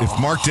 If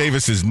Mark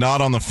Davis is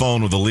not on the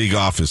phone with the league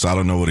office, I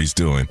don't know what he's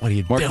doing. What are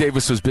you Mark doing?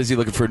 Davis was busy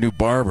looking for a new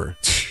barber.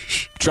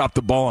 Dropped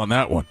the ball on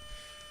that one.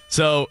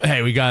 So,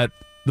 hey, we got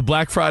the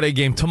Black Friday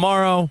game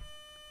tomorrow.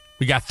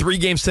 We got 3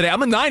 games today.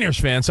 I'm a Niners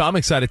fan, so I'm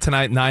excited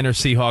tonight. Niners,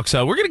 Seahawks.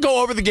 So we're going to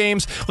go over the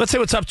games. Let's say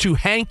what's up to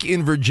Hank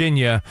in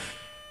Virginia,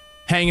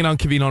 hanging on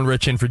Covino and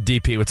Rich in for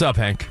DP. What's up,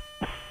 Hank?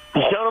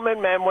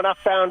 Gentlemen, man, when I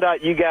found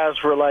out you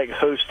guys were, like,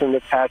 hosting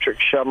the Patrick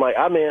show, I'm like,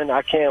 I'm in.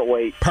 I can't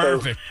wait.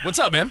 Perfect. So, what's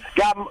up, man?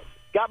 Got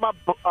my,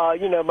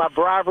 my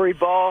bribery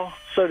ball.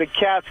 So the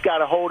Cats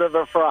got a hold of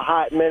her for a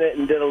hot minute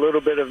and did a little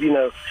bit of,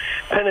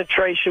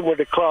 penetration with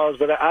the claws.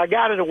 But I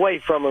got it away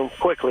from them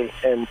quickly,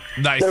 and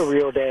no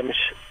real damage.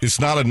 It's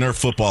not a Nerf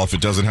football if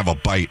it doesn't have a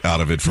bite out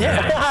of it from there.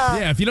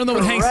 Yeah, if you don't know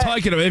what Hank's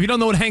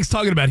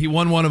talking about, he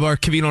won one of our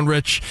Covino and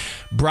Rich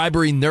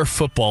bribery Nerf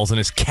footballs, and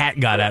his cat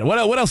got at it.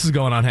 What else is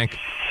going on, Hank?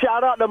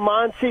 Shout out to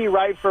Monty,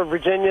 right, for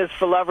Virginia's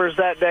for lovers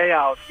that day.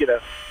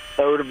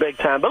 Over the big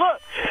time. But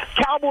look,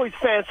 Cowboys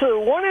fans, so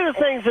one of the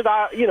things that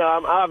I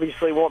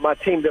obviously want my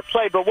team to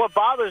play, but what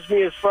bothers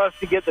me is for us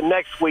to get the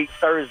next week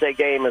Thursday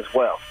game as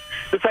well.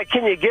 It's like,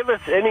 can you give us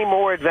any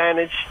more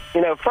advantage?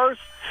 First,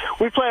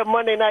 we play a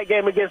Monday night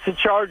game against the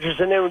Chargers,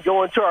 and then we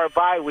go into our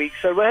bye week.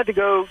 So we had to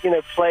go,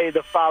 play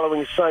the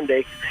following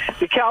Sunday.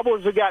 The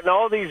Cowboys have gotten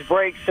all these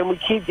breaks, and we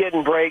keep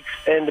getting breaks.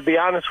 And to be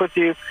honest with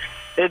you,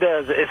 it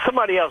does. If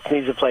somebody else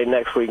needs to play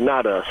next week,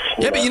 not us.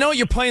 But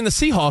you're playing the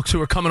Seahawks, who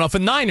are coming off a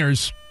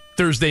Niners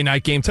Thursday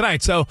night game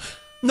tonight. So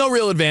no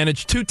real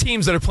advantage. 2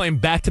 teams that are playing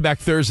back-to-back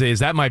Thursdays.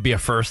 That might be a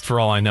first for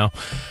all I know.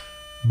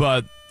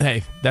 But,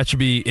 hey, that should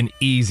be an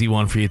easy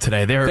one for you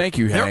today. Thank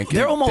you, Hank.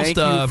 They're almost, thank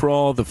you for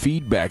all the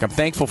feedback. I'm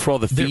thankful for all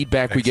the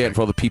feedback we get and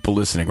for all the people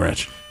listening,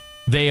 Rich.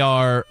 They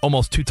are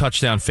almost 2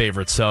 touchdown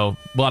favorites. So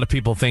a lot of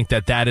people think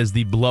that is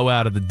the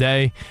blowout of the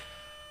day.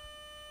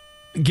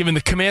 Giving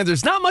the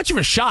Commanders not much of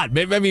a shot.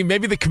 Maybe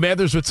the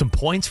Commanders with some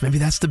points. Maybe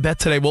that's the bet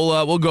today.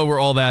 We'll go over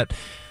all that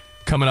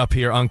coming up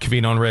here on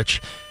Covino and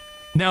Rich.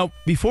 Now,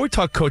 before we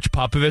talk Coach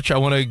Popovich, I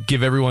want to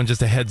give everyone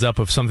just a heads up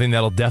of something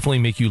that'll definitely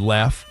make you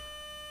laugh.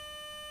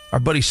 Our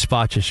buddy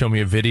Spot just showed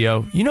me a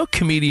video. You know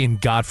comedian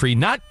Godfrey,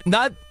 not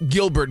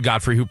Gilbert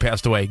Godfrey, who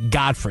passed away.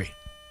 Godfrey,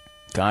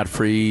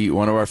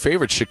 one of our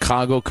favorites,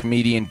 Chicago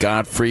comedian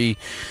Godfrey,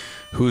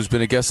 who's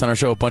been a guest on our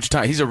show a bunch of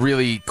times. He's a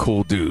really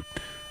cool dude.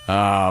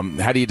 How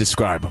do you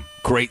describe him?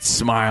 Great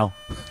smile.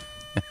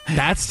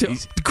 That's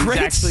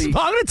great. I'm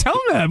going to tell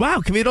him that. Wow,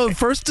 Covino,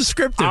 first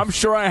descriptive. I'm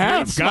sure I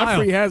have.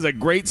 Godfrey has a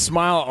great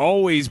smile,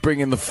 always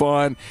bringing the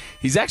fun.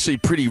 He's actually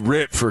pretty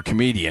ripped for a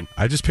comedian.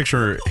 I just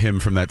picture him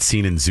from that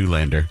scene in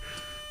Zoolander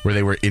where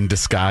they were in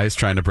disguise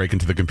trying to break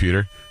into the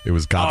computer. It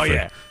was Godfrey. Oh,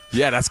 yeah.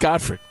 Yeah, that's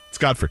Godfrey. It's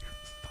Godfrey.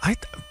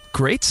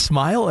 Great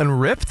smile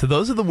and ripped.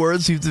 Those are the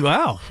words you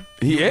admired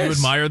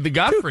the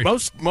Godfrey.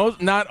 Dude,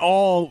 most not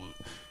all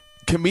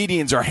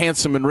comedians are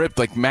handsome and ripped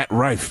like Matt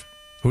Rife.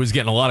 Who's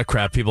getting a lot of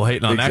crap. People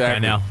hating on that guy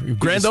now.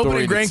 Grand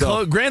opening,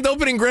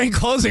 grand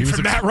closing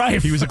for Matt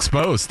Rife. He was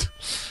exposed.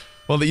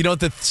 Well, you know what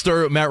the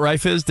story with Matt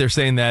Rife is? They're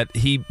saying that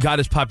he got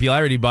his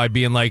popularity by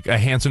being like a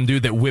handsome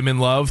dude that women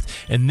loved.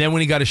 And then when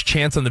he got his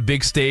chance on the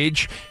big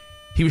stage,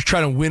 he was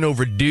trying to win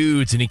over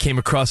dudes, and he came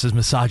across as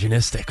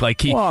misogynistic.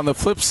 Well, on the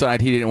flip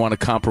side, he didn't want to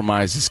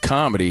compromise his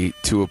comedy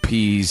to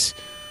appease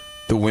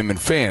the women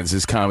fans.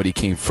 His comedy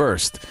came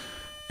first.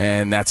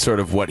 And that's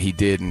sort of what he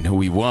did and who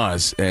he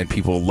was. And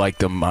people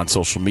liked him on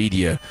social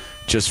media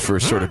just for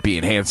sort of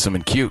being handsome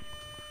and cute.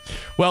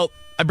 Well,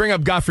 I bring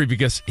up Godfrey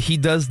because he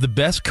does the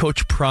best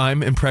Coach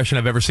Prime impression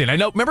I've ever seen. I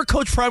know, remember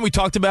Coach Prime? We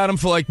talked about him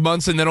for like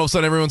months, and then all of a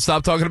sudden everyone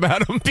stopped talking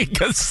about him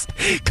because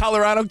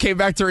Colorado came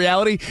back to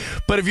reality.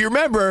 But if you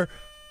remember,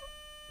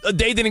 a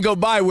day didn't go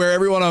by where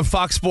everyone on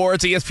Fox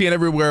Sports, ESPN,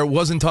 everywhere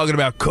wasn't talking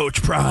about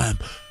Coach Prime.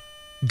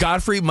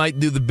 Godfrey might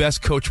do the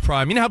best Coach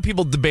Prime. You know how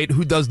people debate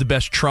who does the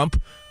best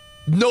Trump?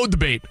 No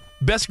debate.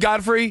 Best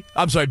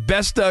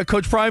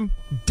Coach Prime?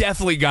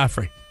 Definitely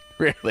Godfrey.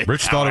 Really?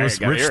 Rich thought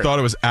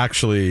it was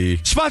actually.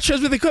 Spot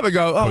shows me the clip. I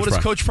go, what does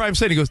Coach Prime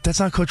say? And he goes, that's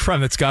not Coach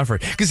Prime, that's Godfrey.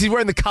 Because he's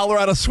wearing the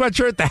Colorado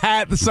sweatshirt, the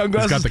hat, the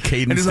sunglasses. He's got the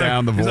cadence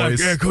down, the voice.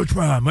 Yeah, Coach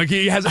Prime.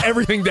 He has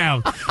everything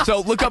down.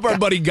 So look up our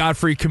buddy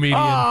Godfrey, comedian.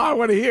 I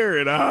want to hear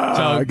it.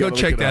 So go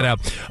check that out.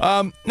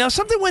 Now,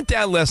 something went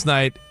down last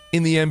night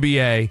in the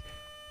NBA,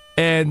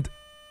 and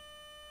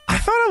I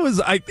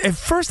thought at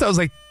first I was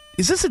like,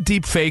 is this a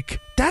deep fake?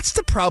 That's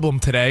the problem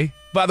today,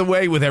 by the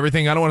way, with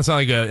everything. I don't want to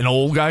sound like an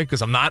old guy,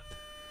 because I'm not.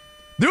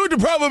 Dude, the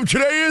problem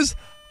today is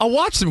I'll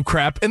watch some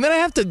crap, and then I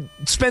have to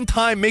spend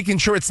time making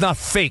sure it's not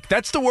fake.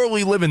 That's the world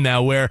we live in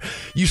now, where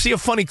you see a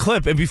funny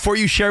clip, and before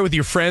you share it with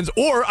your friends,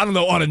 or, I don't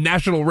know, on a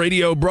national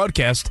radio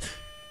broadcast,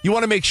 you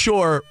want to make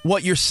sure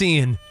what you're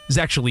seeing is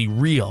actually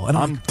real. And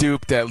I'm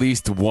duped at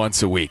least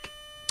once a week.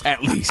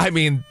 At least. I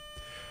mean,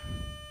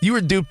 you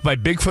were duped by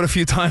Bigfoot a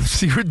few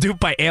times. You were duped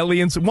by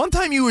aliens. One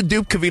time you were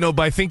duped, Covino,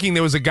 by thinking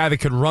there was a guy that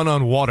could run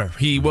on water.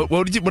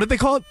 What did they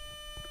call it?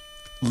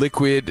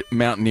 Liquid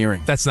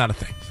mountaineering. That's not a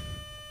thing.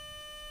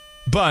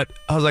 But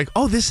I was like,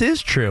 oh, this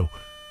is true.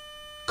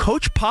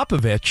 Coach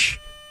Popovich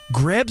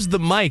grabs the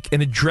mic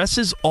and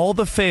addresses all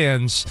the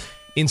fans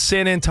in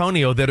San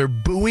Antonio that are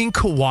booing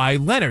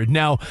Kawhi Leonard.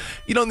 Now,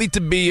 you don't need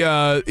to be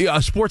a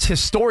sports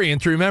historian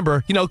to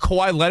remember,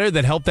 Kawhi Leonard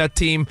that helped that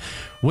team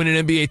win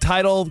an NBA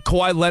title.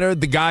 Kawhi Leonard,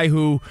 the guy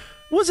who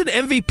was an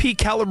MVP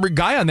caliber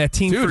guy on that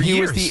team for years.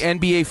 He was the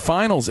NBA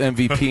Finals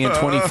MVP in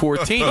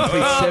 2014. He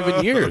played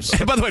 7 years.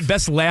 And by the way,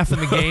 best laugh in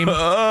the game.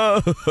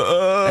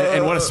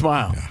 and what a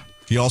smile. Yeah.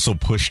 He also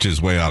pushed his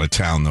way out of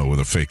town, though, with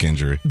a fake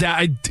injury.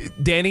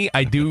 Danny,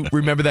 I do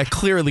remember that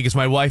clearly because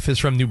my wife is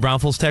from New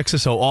Braunfels,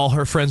 Texas, so all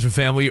her friends and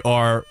family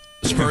are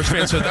Spurs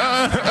fans. So it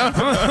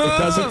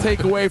doesn't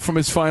take away from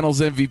his Finals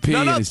MVP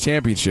and his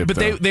championship.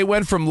 But they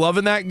went from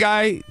loving that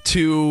guy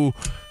to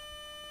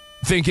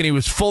thinking he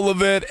was full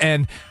of it,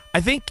 and I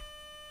think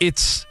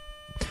it's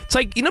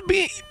like, you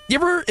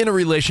ever in a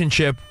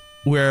relationship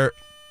where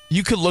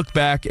you could look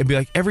back and be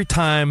like, every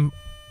time,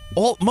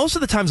 most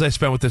of the times I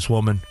spent with this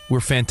woman were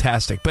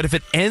fantastic. But if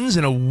it ends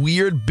in a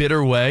weird,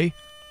 bitter way,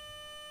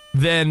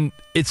 then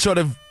it sort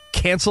of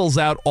cancels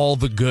out all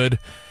the good.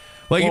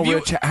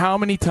 Rich, how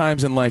many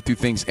times in life do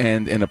things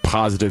end in a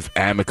positive,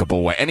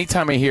 amicable way?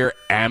 Anytime I hear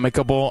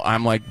amicable,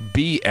 I'm like,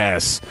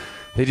 BS.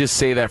 They just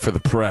say that for the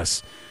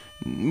press.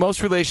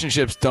 Most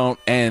relationships don't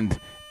end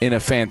in a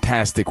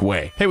fantastic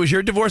way. Hey, was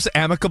your divorce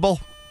amicable?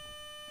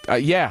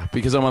 Yeah,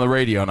 because I'm on the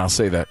radio and I'll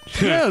say that.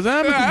 Yeah, it was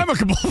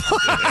amicable.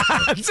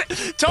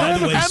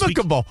 Totally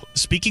amicable.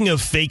 Speaking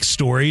of fake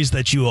stories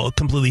that you will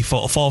completely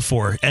fall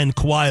for, and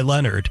Kawhi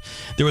Leonard,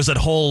 there was that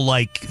whole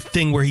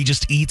thing where he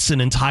just eats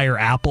an entire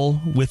apple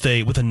with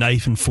a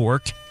knife and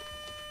fork.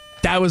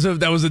 That was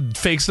a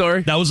fake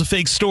story? That was a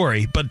fake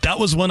story, but that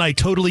was one I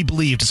totally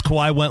believed. As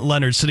Kawhi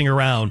Leonard sitting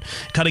around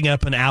cutting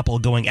up an apple,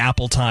 going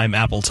apple time,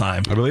 apple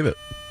time. I believe it.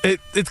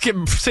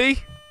 See,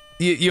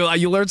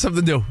 you learned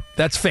something new.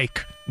 That's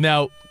fake.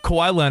 Now,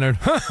 Kawhi Leonard,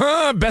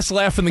 best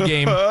laugh in the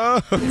game.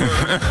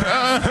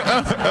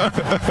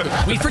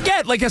 We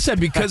forget, like I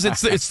said, because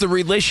it's the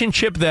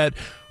relationship that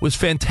was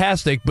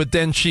fantastic, but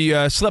then she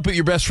slept with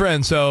your best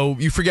friend, so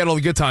you forget all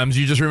the good times.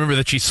 You just remember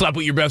that she slept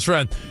with your best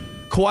friend.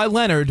 Kawhi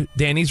Leonard,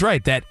 Danny's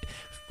right, that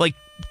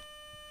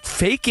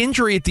fake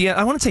injury at the end.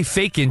 I want to say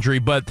fake injury,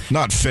 but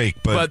not fake,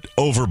 but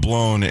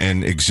overblown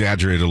and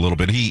exaggerated a little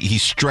bit. He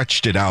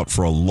stretched it out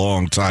for a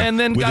long time, and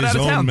then with got his out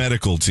of own town.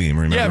 Medical team.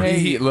 Remember?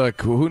 Yeah,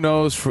 look, who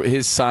knows for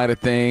his side of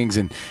things,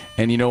 and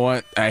you know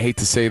what? I hate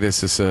to say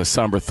this, it's a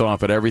somber thought,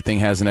 but everything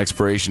has an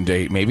expiration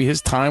date. Maybe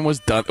his time was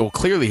done. Well,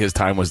 clearly his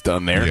time was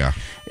done there. Yeah.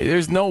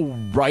 There's no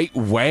right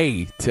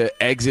way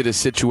to exit a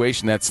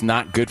situation that's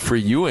not good for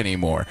you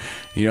anymore.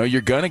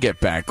 You're gonna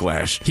get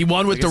backlash. He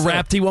won with the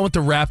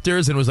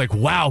Raptors, and it was like,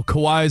 wow,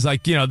 Kawhi's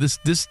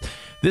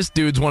this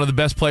dude's one of the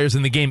best players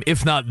in the game,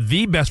 if not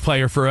the best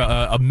player for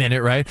a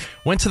minute, right?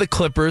 Went to the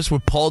Clippers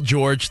with Paul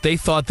George. They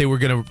thought they were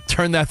going to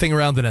turn that thing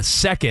around in a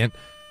second.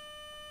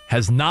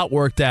 Has not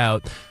worked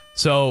out.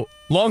 So,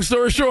 long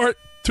story short,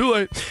 too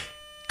late.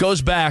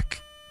 Goes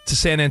back to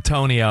San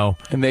Antonio.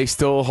 And they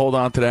still hold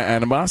on to that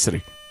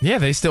animosity. Yeah,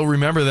 they still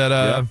remember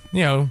that,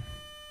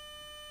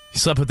 he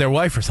slept with their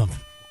wife or something.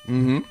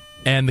 Mm-hmm.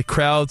 And the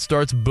crowd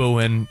starts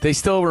booing. They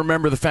still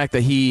remember the fact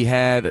that he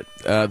had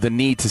the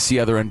need to see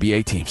other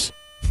NBA teams.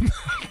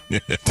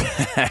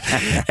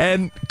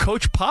 And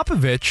Coach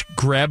Popovich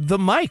grabbed the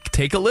mic.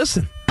 Take a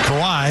listen.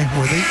 Kawhi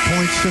with 8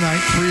 points tonight,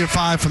 3 of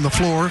 5 from the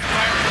floor.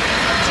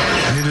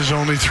 It is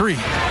only 3.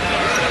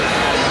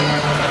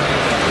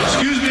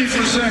 Excuse me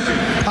for a second.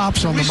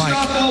 Pops on the mic.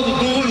 Stop all the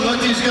booing and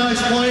let these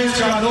guys play. It's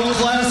got no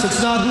class.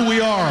 It's not who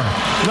we are.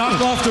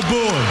 Knock off the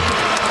booing.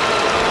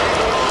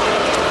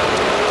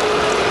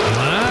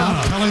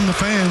 I'm telling the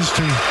fans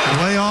to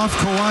lay off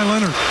Kawhi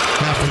Leonard.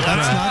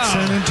 That's not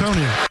San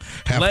Antonio.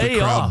 Half the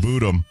crowd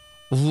booed him.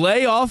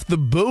 Lay off the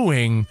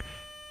booing.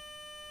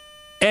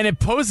 And it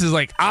poses,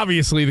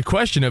 obviously the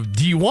question of,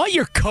 do you want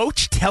your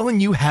coach telling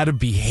you how to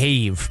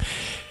behave?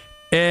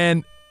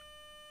 And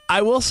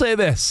I will say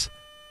this.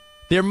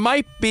 There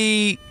might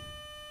be,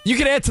 you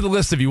can add to the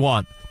list if you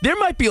want. There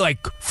might be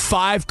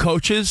 5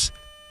 coaches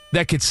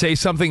that could say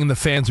something and the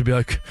fans would be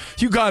like,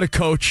 you got it,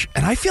 coach.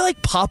 And I feel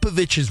like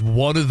Popovich is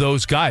one of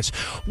those guys.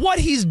 What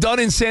he's done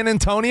in San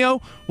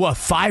Antonio,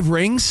 5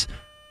 rings?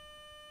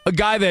 A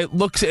guy that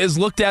is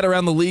looked at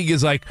around the league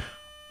as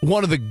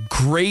one of the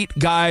great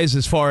guys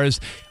as far as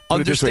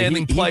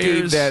understanding players.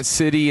 He gave that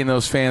city and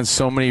those fans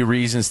so many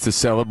reasons to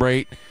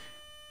celebrate.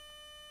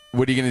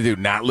 What are you going to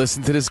do? Not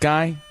listen to this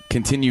guy?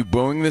 Continue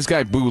booing this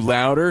guy? Boo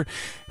louder?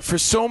 For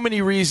so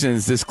many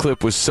reasons, this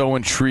clip was so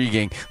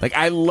intriguing.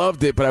 I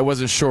loved it, but I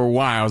wasn't sure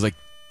why. I was like,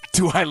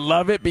 do I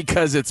love it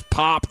because it's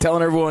Pop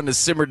telling everyone to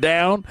simmer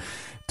down?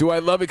 Do I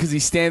love it because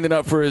he's standing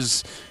up for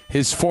his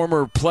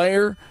former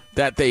player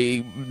that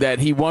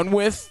he won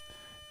with?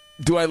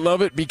 Do I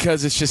love it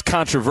because it's just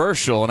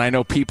controversial and I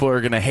know people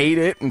are going to hate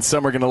it and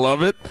some are going to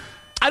love it?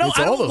 I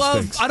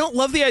don't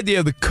love the idea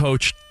of the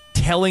coach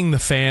telling the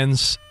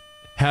fans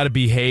how to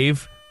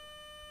behave.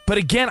 But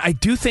again, I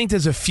do think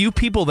there's a few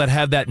people that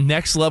have that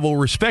next level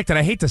respect. And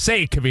I hate to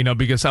say it, Covino,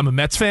 because I'm a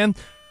Mets fan.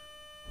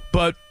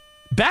 But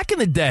back in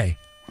the day,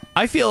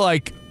 I feel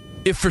like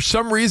if for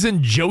some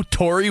reason Joe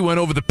Torre went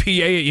over the PA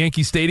at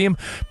Yankee Stadium,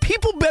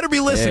 people better be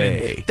listening.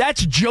 Hey.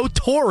 That's Joe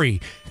Torre.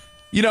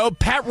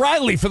 Pat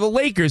Riley for the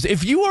Lakers.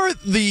 If you are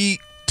the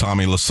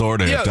Tommy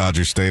Lasorda at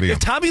Dodger Stadium. If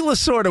Tommy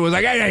Lasorda was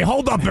like, hey,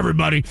 hold up,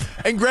 everybody,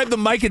 and grabbed the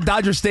mic at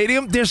Dodger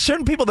Stadium, there's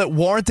certain people that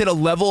warranted a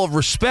level of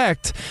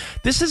respect.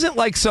 This isn't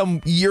like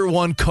some year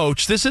one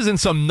coach. This isn't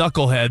some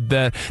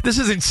knucklehead. This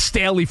isn't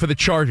Staley for the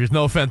Chargers,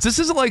 no offense. This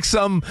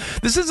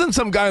isn't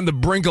some guy on the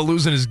brink of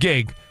losing his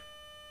gig.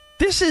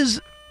 This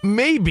is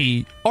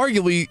maybe,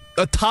 arguably,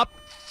 a top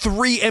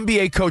 3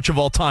 NBA coach of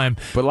all time.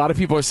 But a lot of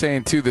people are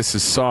saying, too, this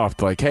is soft.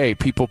 Hey,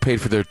 people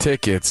paid for their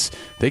tickets.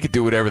 They could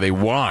do whatever they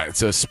want.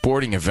 It's a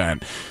sporting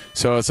event.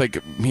 So it's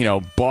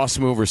boss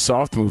move or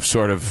soft move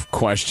sort of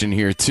question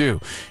here,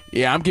 too.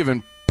 Yeah, I'm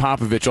giving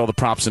Popovich all the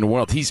props in the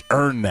world. He's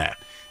earned that.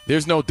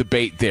 There's no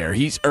debate there.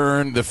 He's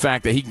earned the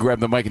fact that he can grab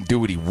the mic and do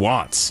what he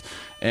wants.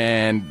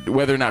 And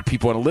whether or not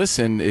people want to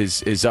listen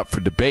is up for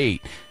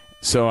debate.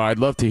 So I'd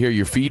love to hear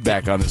your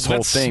feedback on this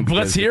whole thing.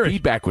 Let's hear it.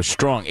 Feedback was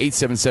strong.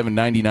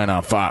 877-99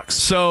 on Fox.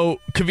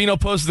 So Covino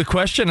posed the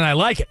question, and I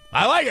like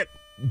it.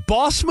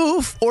 Boss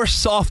move or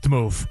soft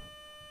move?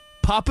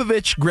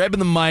 Popovich grabbing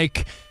the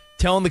mic,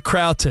 telling the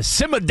crowd to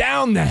simmer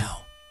down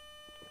now.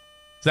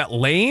 Is that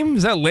lame?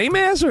 Is that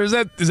lame-ass, or is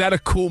that a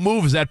cool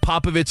move? Is that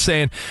Popovich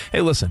saying,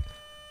 hey, listen,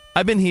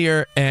 I've been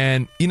here,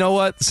 and you know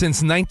what?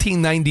 Since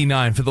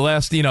 1999, for the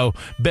last,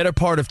 better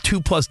part of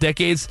 2+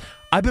 decades,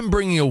 I've been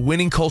bringing a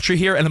winning culture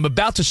here, and I'm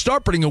about to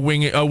start bringing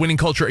a winning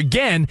culture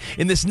again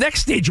in this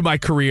next stage of my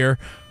career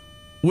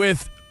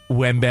with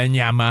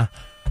Wembanyama.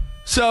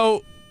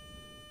 So,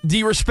 do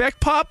you respect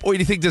Pop, or do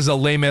you think this is a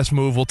lame-ass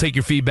move? We'll take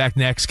your feedback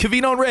next.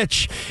 Covino and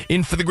Rich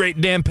in for the great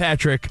Dan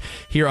Patrick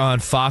here on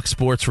Fox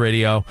Sports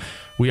Radio.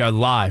 We are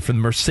live from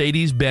the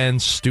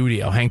Mercedes-Benz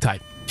studio. Hang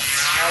tight.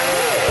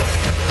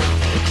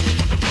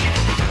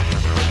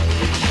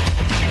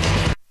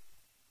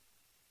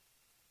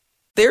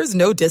 There's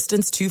no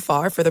distance too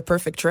far for the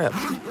perfect trip.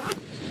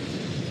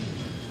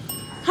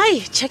 Hi,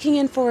 checking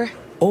in for...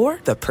 Or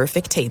the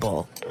perfect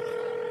table.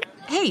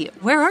 Hey,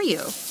 where are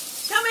you?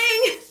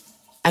 Coming!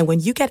 And when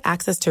you get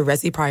access to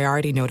Resi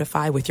Priority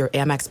Notify with your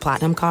Amex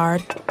Platinum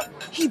card...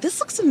 Hey,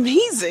 this looks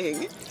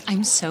amazing.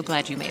 I'm so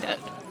glad you made it.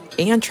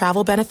 And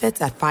travel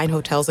benefits at fine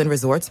hotels and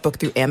resorts booked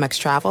through Amex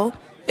Travel,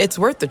 it's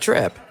worth the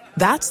trip.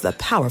 That's the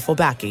powerful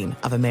backing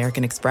of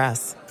American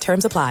Express.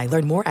 Terms apply.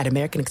 Learn more at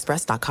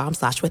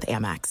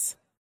americanexpress.com/withAmex.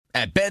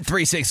 At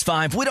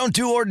Bet365, we don't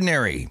do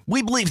ordinary.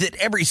 We believe that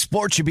every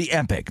sport should be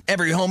epic.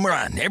 Every home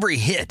run, every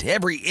hit,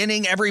 every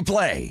inning, every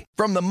play.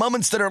 From the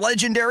moments that are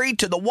legendary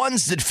to the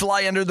ones that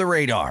fly under the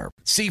radar.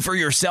 See for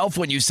yourself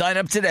when you sign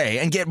up today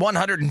and get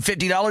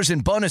 $150 in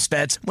bonus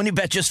bets when you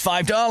bet just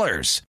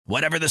 $5.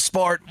 Whatever the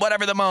sport,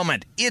 whatever the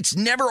moment, it's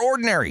never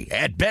ordinary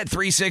at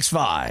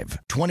Bet365.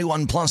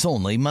 21 plus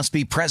only. Must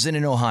be present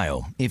in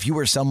Ohio. If you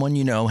or someone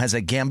you know has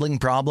a gambling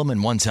problem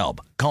and wants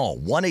help, call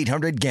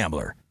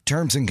 1-800-GAMBLER.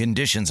 Terms and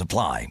conditions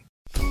apply.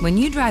 When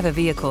you drive a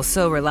vehicle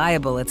so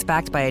reliable it's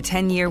backed by a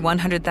 10-year,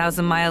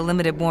 100,000-mile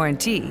limited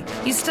warranty,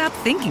 you stop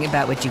thinking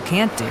about what you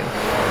can't do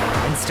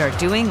and start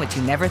doing what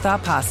you never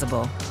thought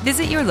possible.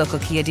 Visit your local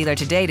Kia dealer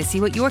today to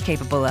see what you're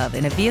capable of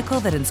in a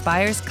vehicle that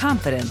inspires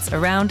confidence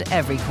around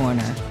every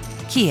corner.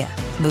 Kia,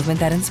 movement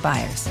that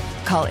inspires.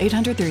 Call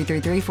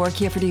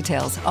 800-333-4KIA for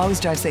details. Always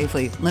drive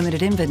safely.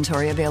 Limited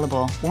inventory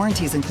available.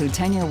 Warranties include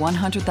 10-year,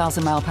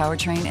 100,000-mile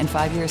powertrain and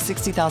 5-year,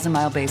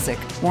 60,000-mile basic.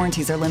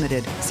 Warranties are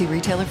limited. See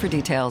retailer for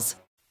details.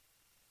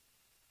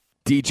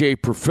 DJ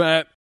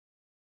Perfett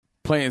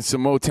playing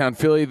some Motown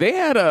Philly. They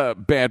had a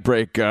bad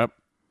breakup.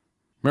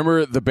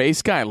 Remember, the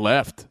bass guy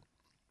left,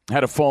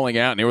 had a falling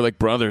out, and they were like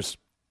brothers.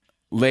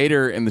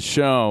 Later in the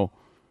show,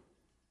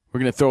 we're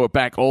going to throw it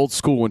back old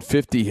school when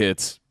 50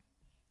 hits.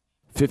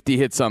 50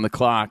 hits on the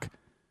clock.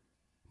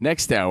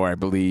 Next hour, I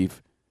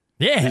believe.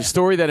 Yeah. A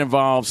story that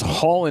involves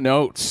Hall &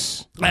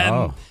 Oates.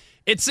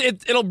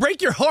 It'll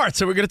break your heart.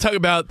 So we're going to talk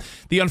about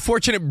the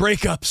unfortunate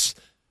breakups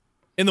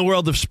in the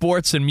world of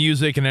sports and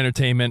music and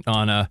entertainment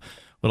on a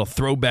little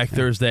Throwback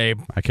Thursday.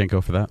 I can't go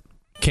for that.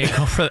 Can't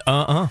go for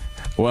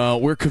Well,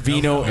 we're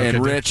Covino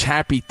and Rich.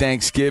 Happy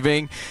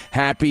Thanksgiving.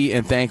 Happy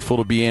and thankful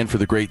to be in for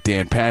the great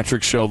Dan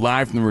Patrick Show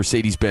live from the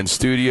Mercedes-Benz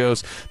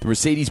Studios. The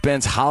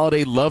Mercedes-Benz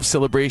Holiday Love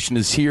Celebration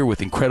is here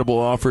with incredible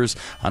offers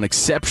on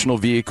exceptional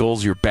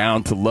vehicles you're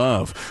bound to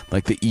love,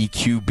 like the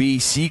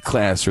EQB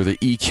C-Class or the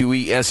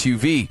EQE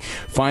SUV.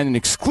 Find an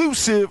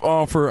exclusive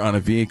offer on a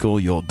vehicle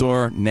you'll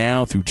adore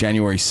now through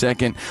January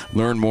 2nd.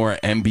 Learn more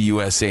at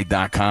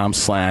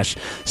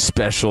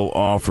MBUSA.com/special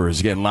offers.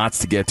 Again, lots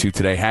to get to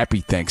today. Happy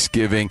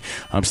Thanksgiving.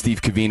 I'm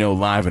Steve Covino,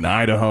 live in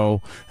Idaho.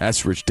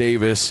 That's Rich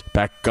Davis,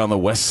 back on the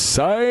west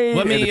side.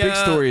 And the big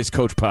story is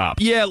Coach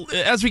Pop. Yeah,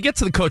 as we get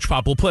to the Coach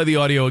Pop, we'll play the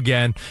audio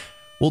again.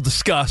 We'll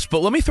discuss.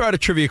 But let me throw out a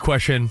trivia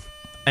question,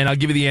 and I'll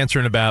give you the answer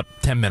in about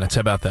 10 minutes.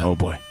 How about that? Oh,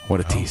 boy. What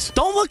a tease.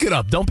 Don't look it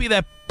up. Don't be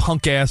that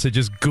punk ass that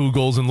just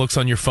Googles and looks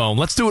on your phone.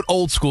 Let's do it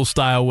old school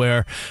style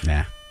where...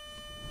 Nah.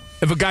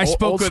 If a guy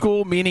spoke old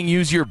school, meaning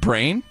use your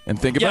brain and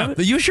think about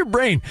it? Use your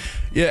brain.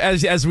 Yeah,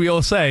 as we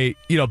all say,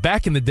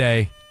 back in the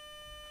day,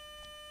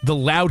 the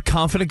loud,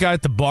 confident guy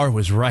at the bar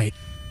was right.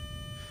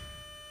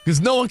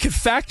 Because no one could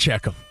fact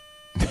check him.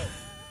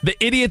 The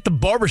idiot at the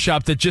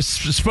barbershop that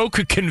just spoke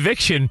with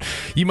conviction,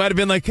 you might have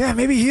been like, yeah,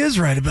 maybe he is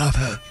right about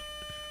that.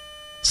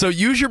 So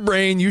use your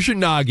brain, use your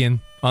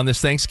noggin on this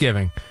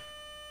Thanksgiving,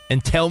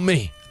 and tell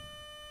me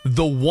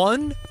the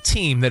one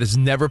team that has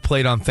never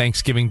played on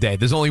Thanksgiving Day.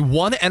 There's only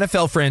one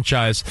NFL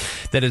franchise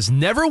that has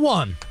never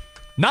won.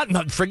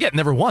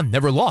 Never won,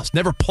 never lost,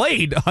 never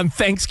played on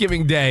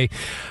Thanksgiving Day.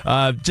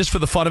 Just for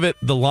the fun of it,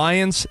 the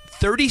Lions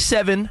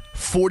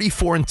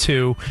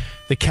 37-44-2,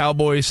 the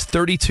Cowboys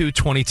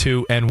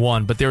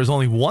 32-22-1. But there is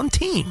only one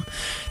team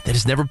that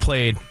has never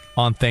played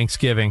on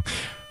Thanksgiving.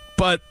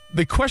 But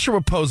the question we're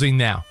posing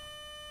now,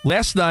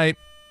 last night,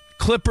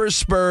 Clippers,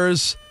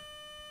 Spurs,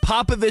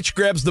 Popovich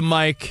grabs the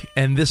mic,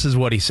 and this is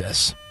what he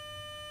says.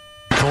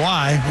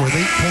 Kawhi with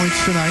 8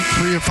 points tonight,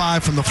 3 of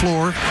 5 from the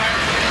floor.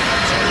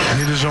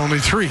 It is only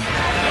 3.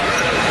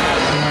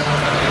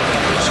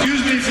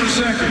 Excuse me for a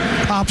second.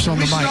 Pops on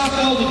the mic. Stop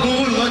all the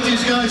booing and let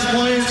these guys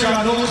play. It's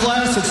got no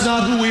class. It's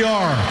not who we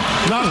are.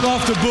 Knock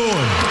off the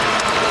booing.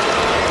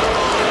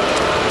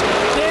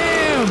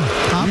 Damn.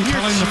 I'm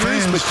telling the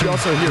fans but you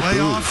also hear lay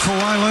boos. off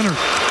Kawhi Leonard.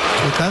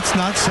 But that's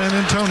not San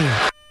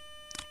Antonio.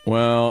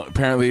 Well,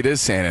 apparently it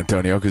is San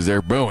Antonio because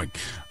they're booing.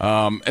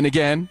 And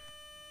again,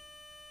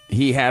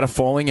 he had a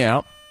falling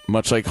out,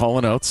 much like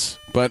Hall & Oates.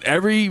 But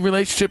every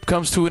relationship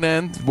comes to an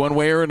end one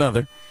way or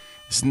another.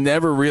 It's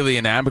never really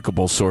an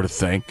amicable sort of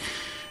thing.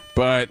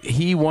 But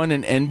he won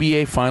an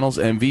NBA Finals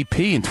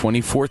MVP in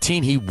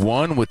 2014. He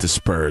won with the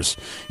Spurs.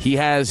 He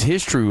has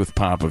history with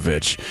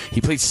Popovich.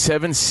 He played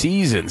 7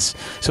 seasons.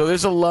 So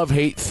there's a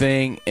love-hate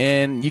thing.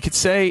 And you could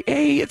say,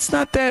 hey, it's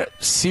not that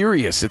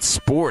serious. It's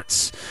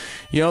sports.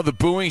 The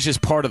booing is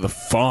just part of the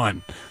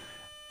fun.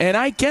 And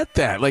I get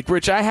that. Like,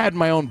 Rich, I had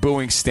my own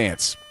booing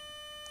stance.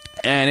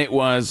 And it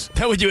was...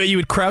 How would you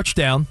would crouch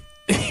down.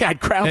 Yeah, I'd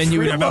crouch and you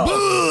would and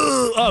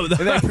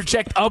then I'd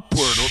project upward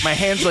with my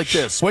hands like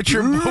this. What's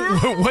your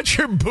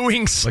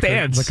booing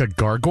stance? Like a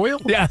gargoyle?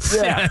 Yes.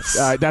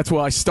 That's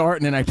where I start,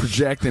 and then I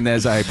project, and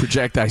as I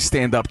project, I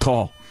stand up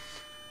tall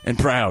and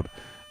proud.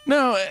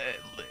 No,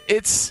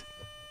 it's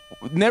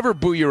never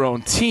boo your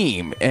own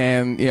team.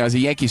 And as a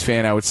Yankees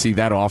fan, I would see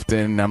that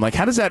often. I'm like,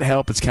 how does that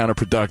help? It's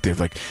counterproductive.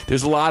 Like,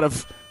 there's a lot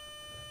of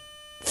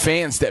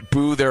fans that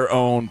boo their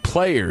own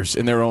players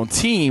and their own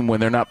team when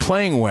they're not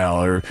playing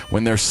well or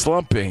when they're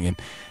slumping. And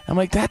I'm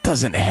like, that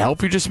doesn't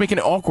help. You're just making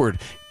it awkward.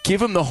 Give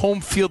them the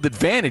home field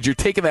advantage. You're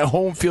taking that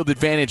home field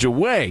advantage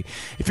away.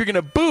 If you're going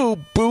to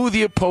boo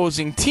the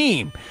opposing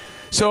team.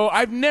 So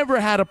I've never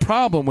had a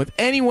problem with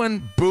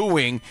anyone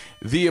booing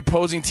the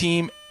opposing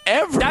team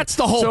ever. That's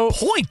the whole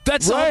point.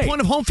 That's the whole point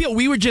of home field.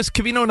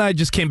 Cavino and I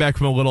just came back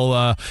from a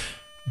little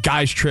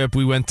guys trip.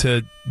 We went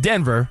to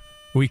Denver.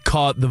 We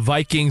caught the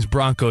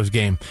Vikings-Broncos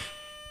game.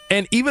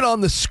 And even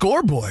on the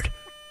scoreboard,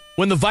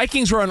 when the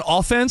Vikings were on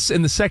offense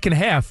in the second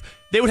half,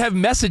 they would have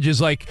messages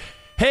like,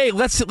 hey,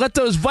 let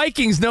those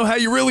Vikings know how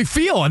you really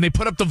feel. And they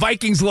put up the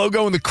Vikings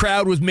logo and the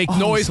crowd would make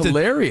noise. It's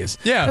hilarious.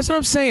 Yeah. That's what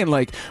I'm saying.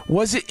 Like,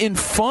 was it in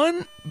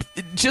fun?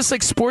 Just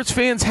like sports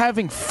fans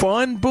having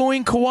fun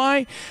booing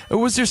Kawhi? Or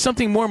was there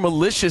something more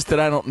malicious that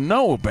I don't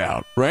know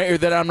about, right? Or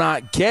that I'm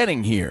not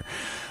getting here?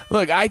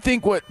 Look, I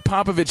think what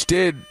Popovich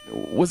did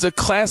was a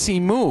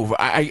classy move.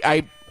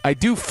 I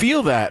do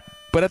feel that.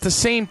 But at the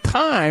same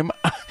time,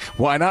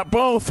 why not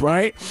both,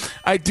 right?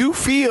 I do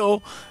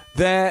feel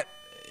that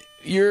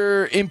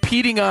you're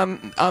impeding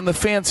on the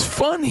fans'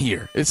 fun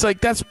here. It's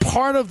like that's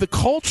part of the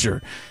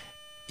culture.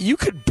 You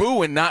could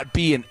boo and not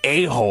be an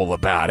a-hole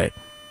about it.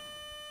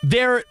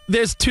 I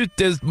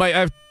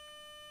have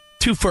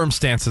two firm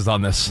stances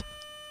on this.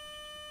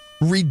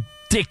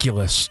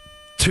 Ridiculous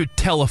to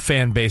tell a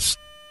fan base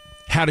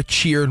how to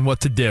cheer and what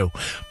to do.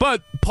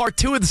 But part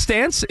two of the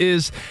stance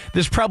is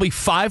there's probably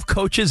 5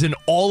 coaches in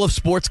all of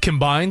sports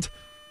combined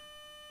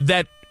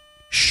that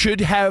should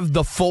have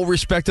the full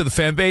respect of the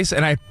fan base,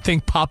 and I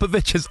think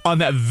Popovich is on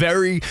that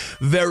very,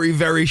 very,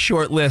 very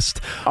short list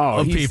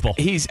of people.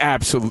 He's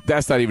absolute.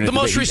 That's not even the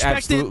most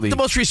respected. The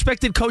most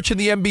respected coach in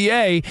the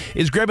NBA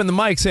is grabbing the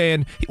mic,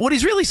 saying what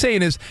he's really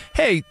saying is,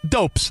 "Hey,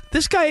 dopes,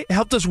 this guy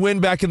helped us win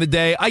back in the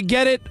day. I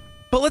get it,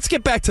 but let's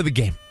get back to the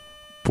game."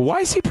 But why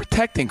is he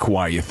protecting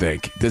Kawhi, you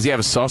think? Does he have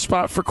a soft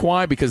spot for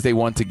Kawhi because they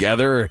won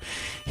together? Or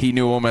he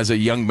knew him as a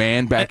young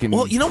man back in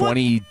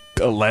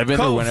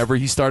 2011 or whenever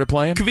he started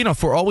playing? Covino,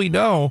 for all we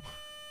know,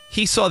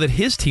 he saw that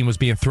his team was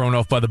being thrown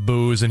off by the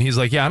boos, and he's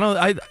like,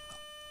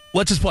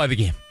 let's just play the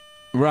game.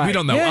 Right. We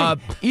don't know. Yeah.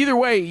 Either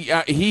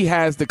way, he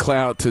has the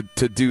clout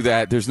to do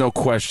that. There's no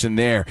question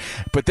there.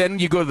 But then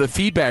you go to the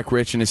feedback,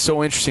 Rich, and it's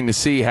so interesting to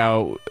see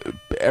how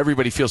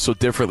everybody feels so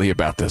differently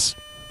about this.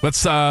 Let's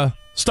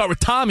start with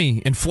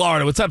Tommy in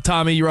Florida. What's up,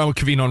 Tommy? You're on with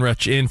Covino and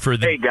Rich in for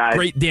the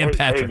great Dan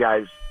Patrick. Hey,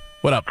 guys.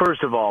 What up?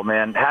 First of all,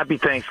 man, happy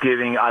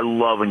Thanksgiving. I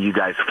love when you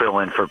guys fill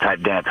in for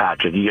Dan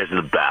Patrick. You guys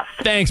are the best.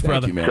 Thanks,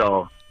 brother. Thank you, man.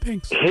 So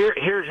thanks.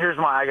 Here's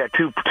I got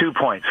two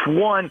points.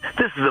 One,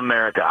 this is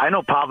America. I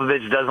know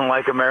Popovich doesn't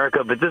like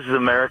America, but this is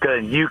America,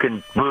 and you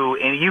can boo,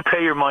 and you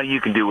pay your money,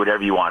 you can do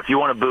whatever you want. If you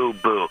want to boo,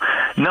 boo.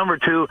 Number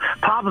two,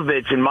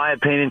 Popovich, in my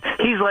opinion,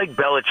 he's like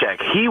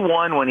Belichick. He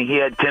won when he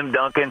had Tim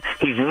Duncan.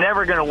 He's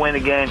never going to win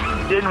again.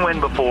 He didn't win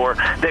before.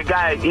 The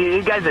guy's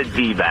a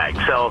D-bag.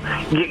 So,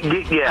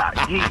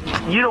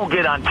 you don't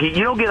get on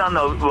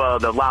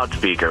the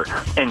loudspeaker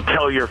and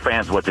tell your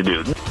fans what to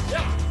do.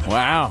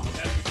 Wow.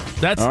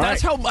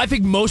 That's how I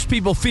think most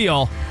people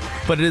feel,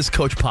 but it is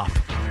Coach Pop.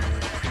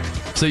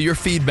 So your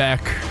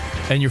feedback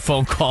and your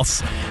phone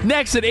calls.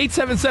 Next at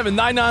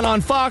 877-99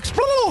 on Fox.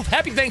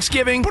 Happy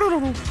Thanksgiving.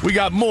 We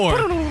got more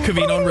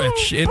Covino and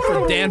Rich in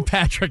for Dan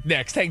Patrick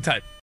next. Hang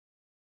tight.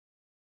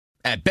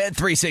 At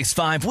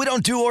Bet365, we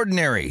don't do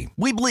ordinary.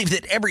 We believe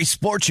that every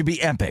sport should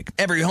be epic.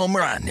 Every home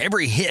run,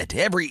 every hit,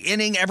 every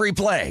inning, every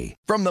play.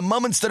 From the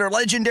moments that are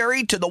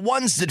legendary to the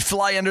ones that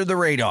fly under the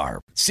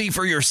radar. See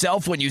for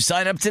yourself when you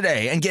sign up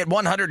today and get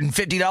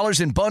 $150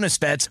 in bonus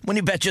bets when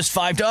you bet just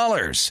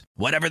 $5.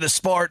 Whatever the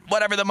sport,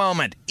 whatever the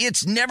moment,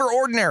 it's never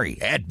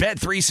ordinary at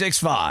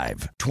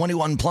Bet365.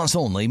 21 plus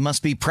only.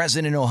 Must be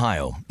present in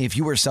Ohio. If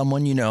you or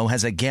someone you know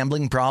has a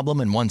gambling problem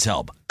and wants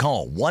help,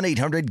 call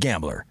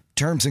 1-800-GAMBLER.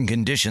 Terms and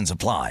conditions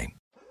apply.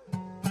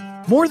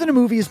 More Than a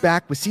Movie is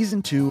back with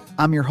Season 2.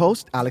 I'm your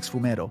host, Alex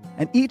Fumero.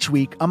 And each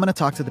week, I'm going to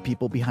talk to the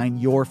people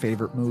behind your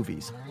favorite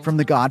movies. From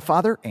The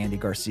Godfather, Andy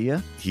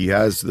Garcia. He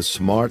has the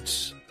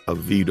smarts of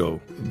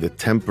Vito, the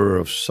temper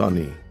of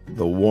Sonny,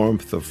 the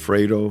warmth of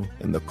Fredo,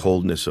 and the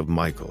coldness of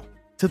Michael.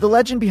 To the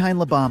legend behind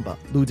La Bamba,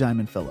 Lou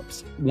Diamond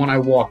Phillips. When I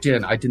walked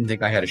in, I didn't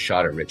think I had a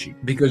shot at Richie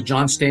because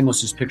John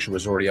Stamos' picture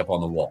was already up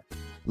on the wall.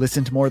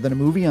 Listen to More Than a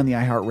Movie on the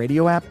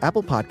iHeartRadio app,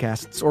 Apple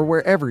Podcasts, or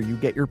wherever you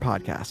get your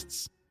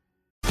podcasts.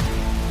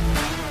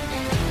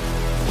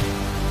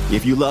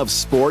 If you love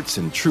sports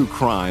and true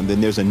crime,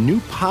 then there's a new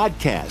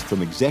podcast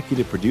from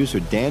executive producer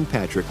Dan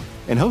Patrick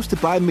and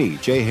hosted by me,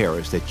 Jay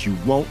Harris, that you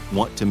won't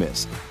want to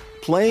miss.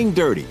 Playing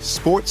Dirty: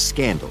 Sports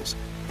Scandals.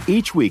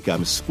 Each week,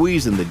 I'm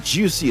squeezing the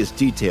juiciest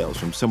details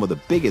from some of the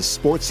biggest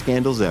sports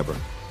scandals ever.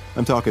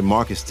 I'm talking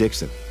Marcus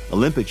Dixon,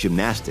 Olympic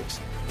gymnastics,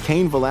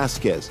 Cain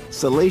Velasquez,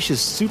 salacious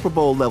Super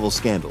Bowl-level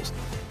scandals.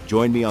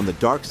 Join me on the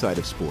dark side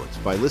of sports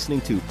by listening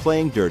to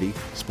Playing Dirty: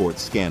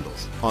 Sports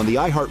Scandals on the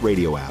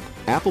iHeartRadio app,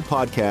 Apple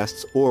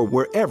Podcasts, or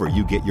wherever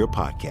you get your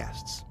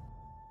podcasts.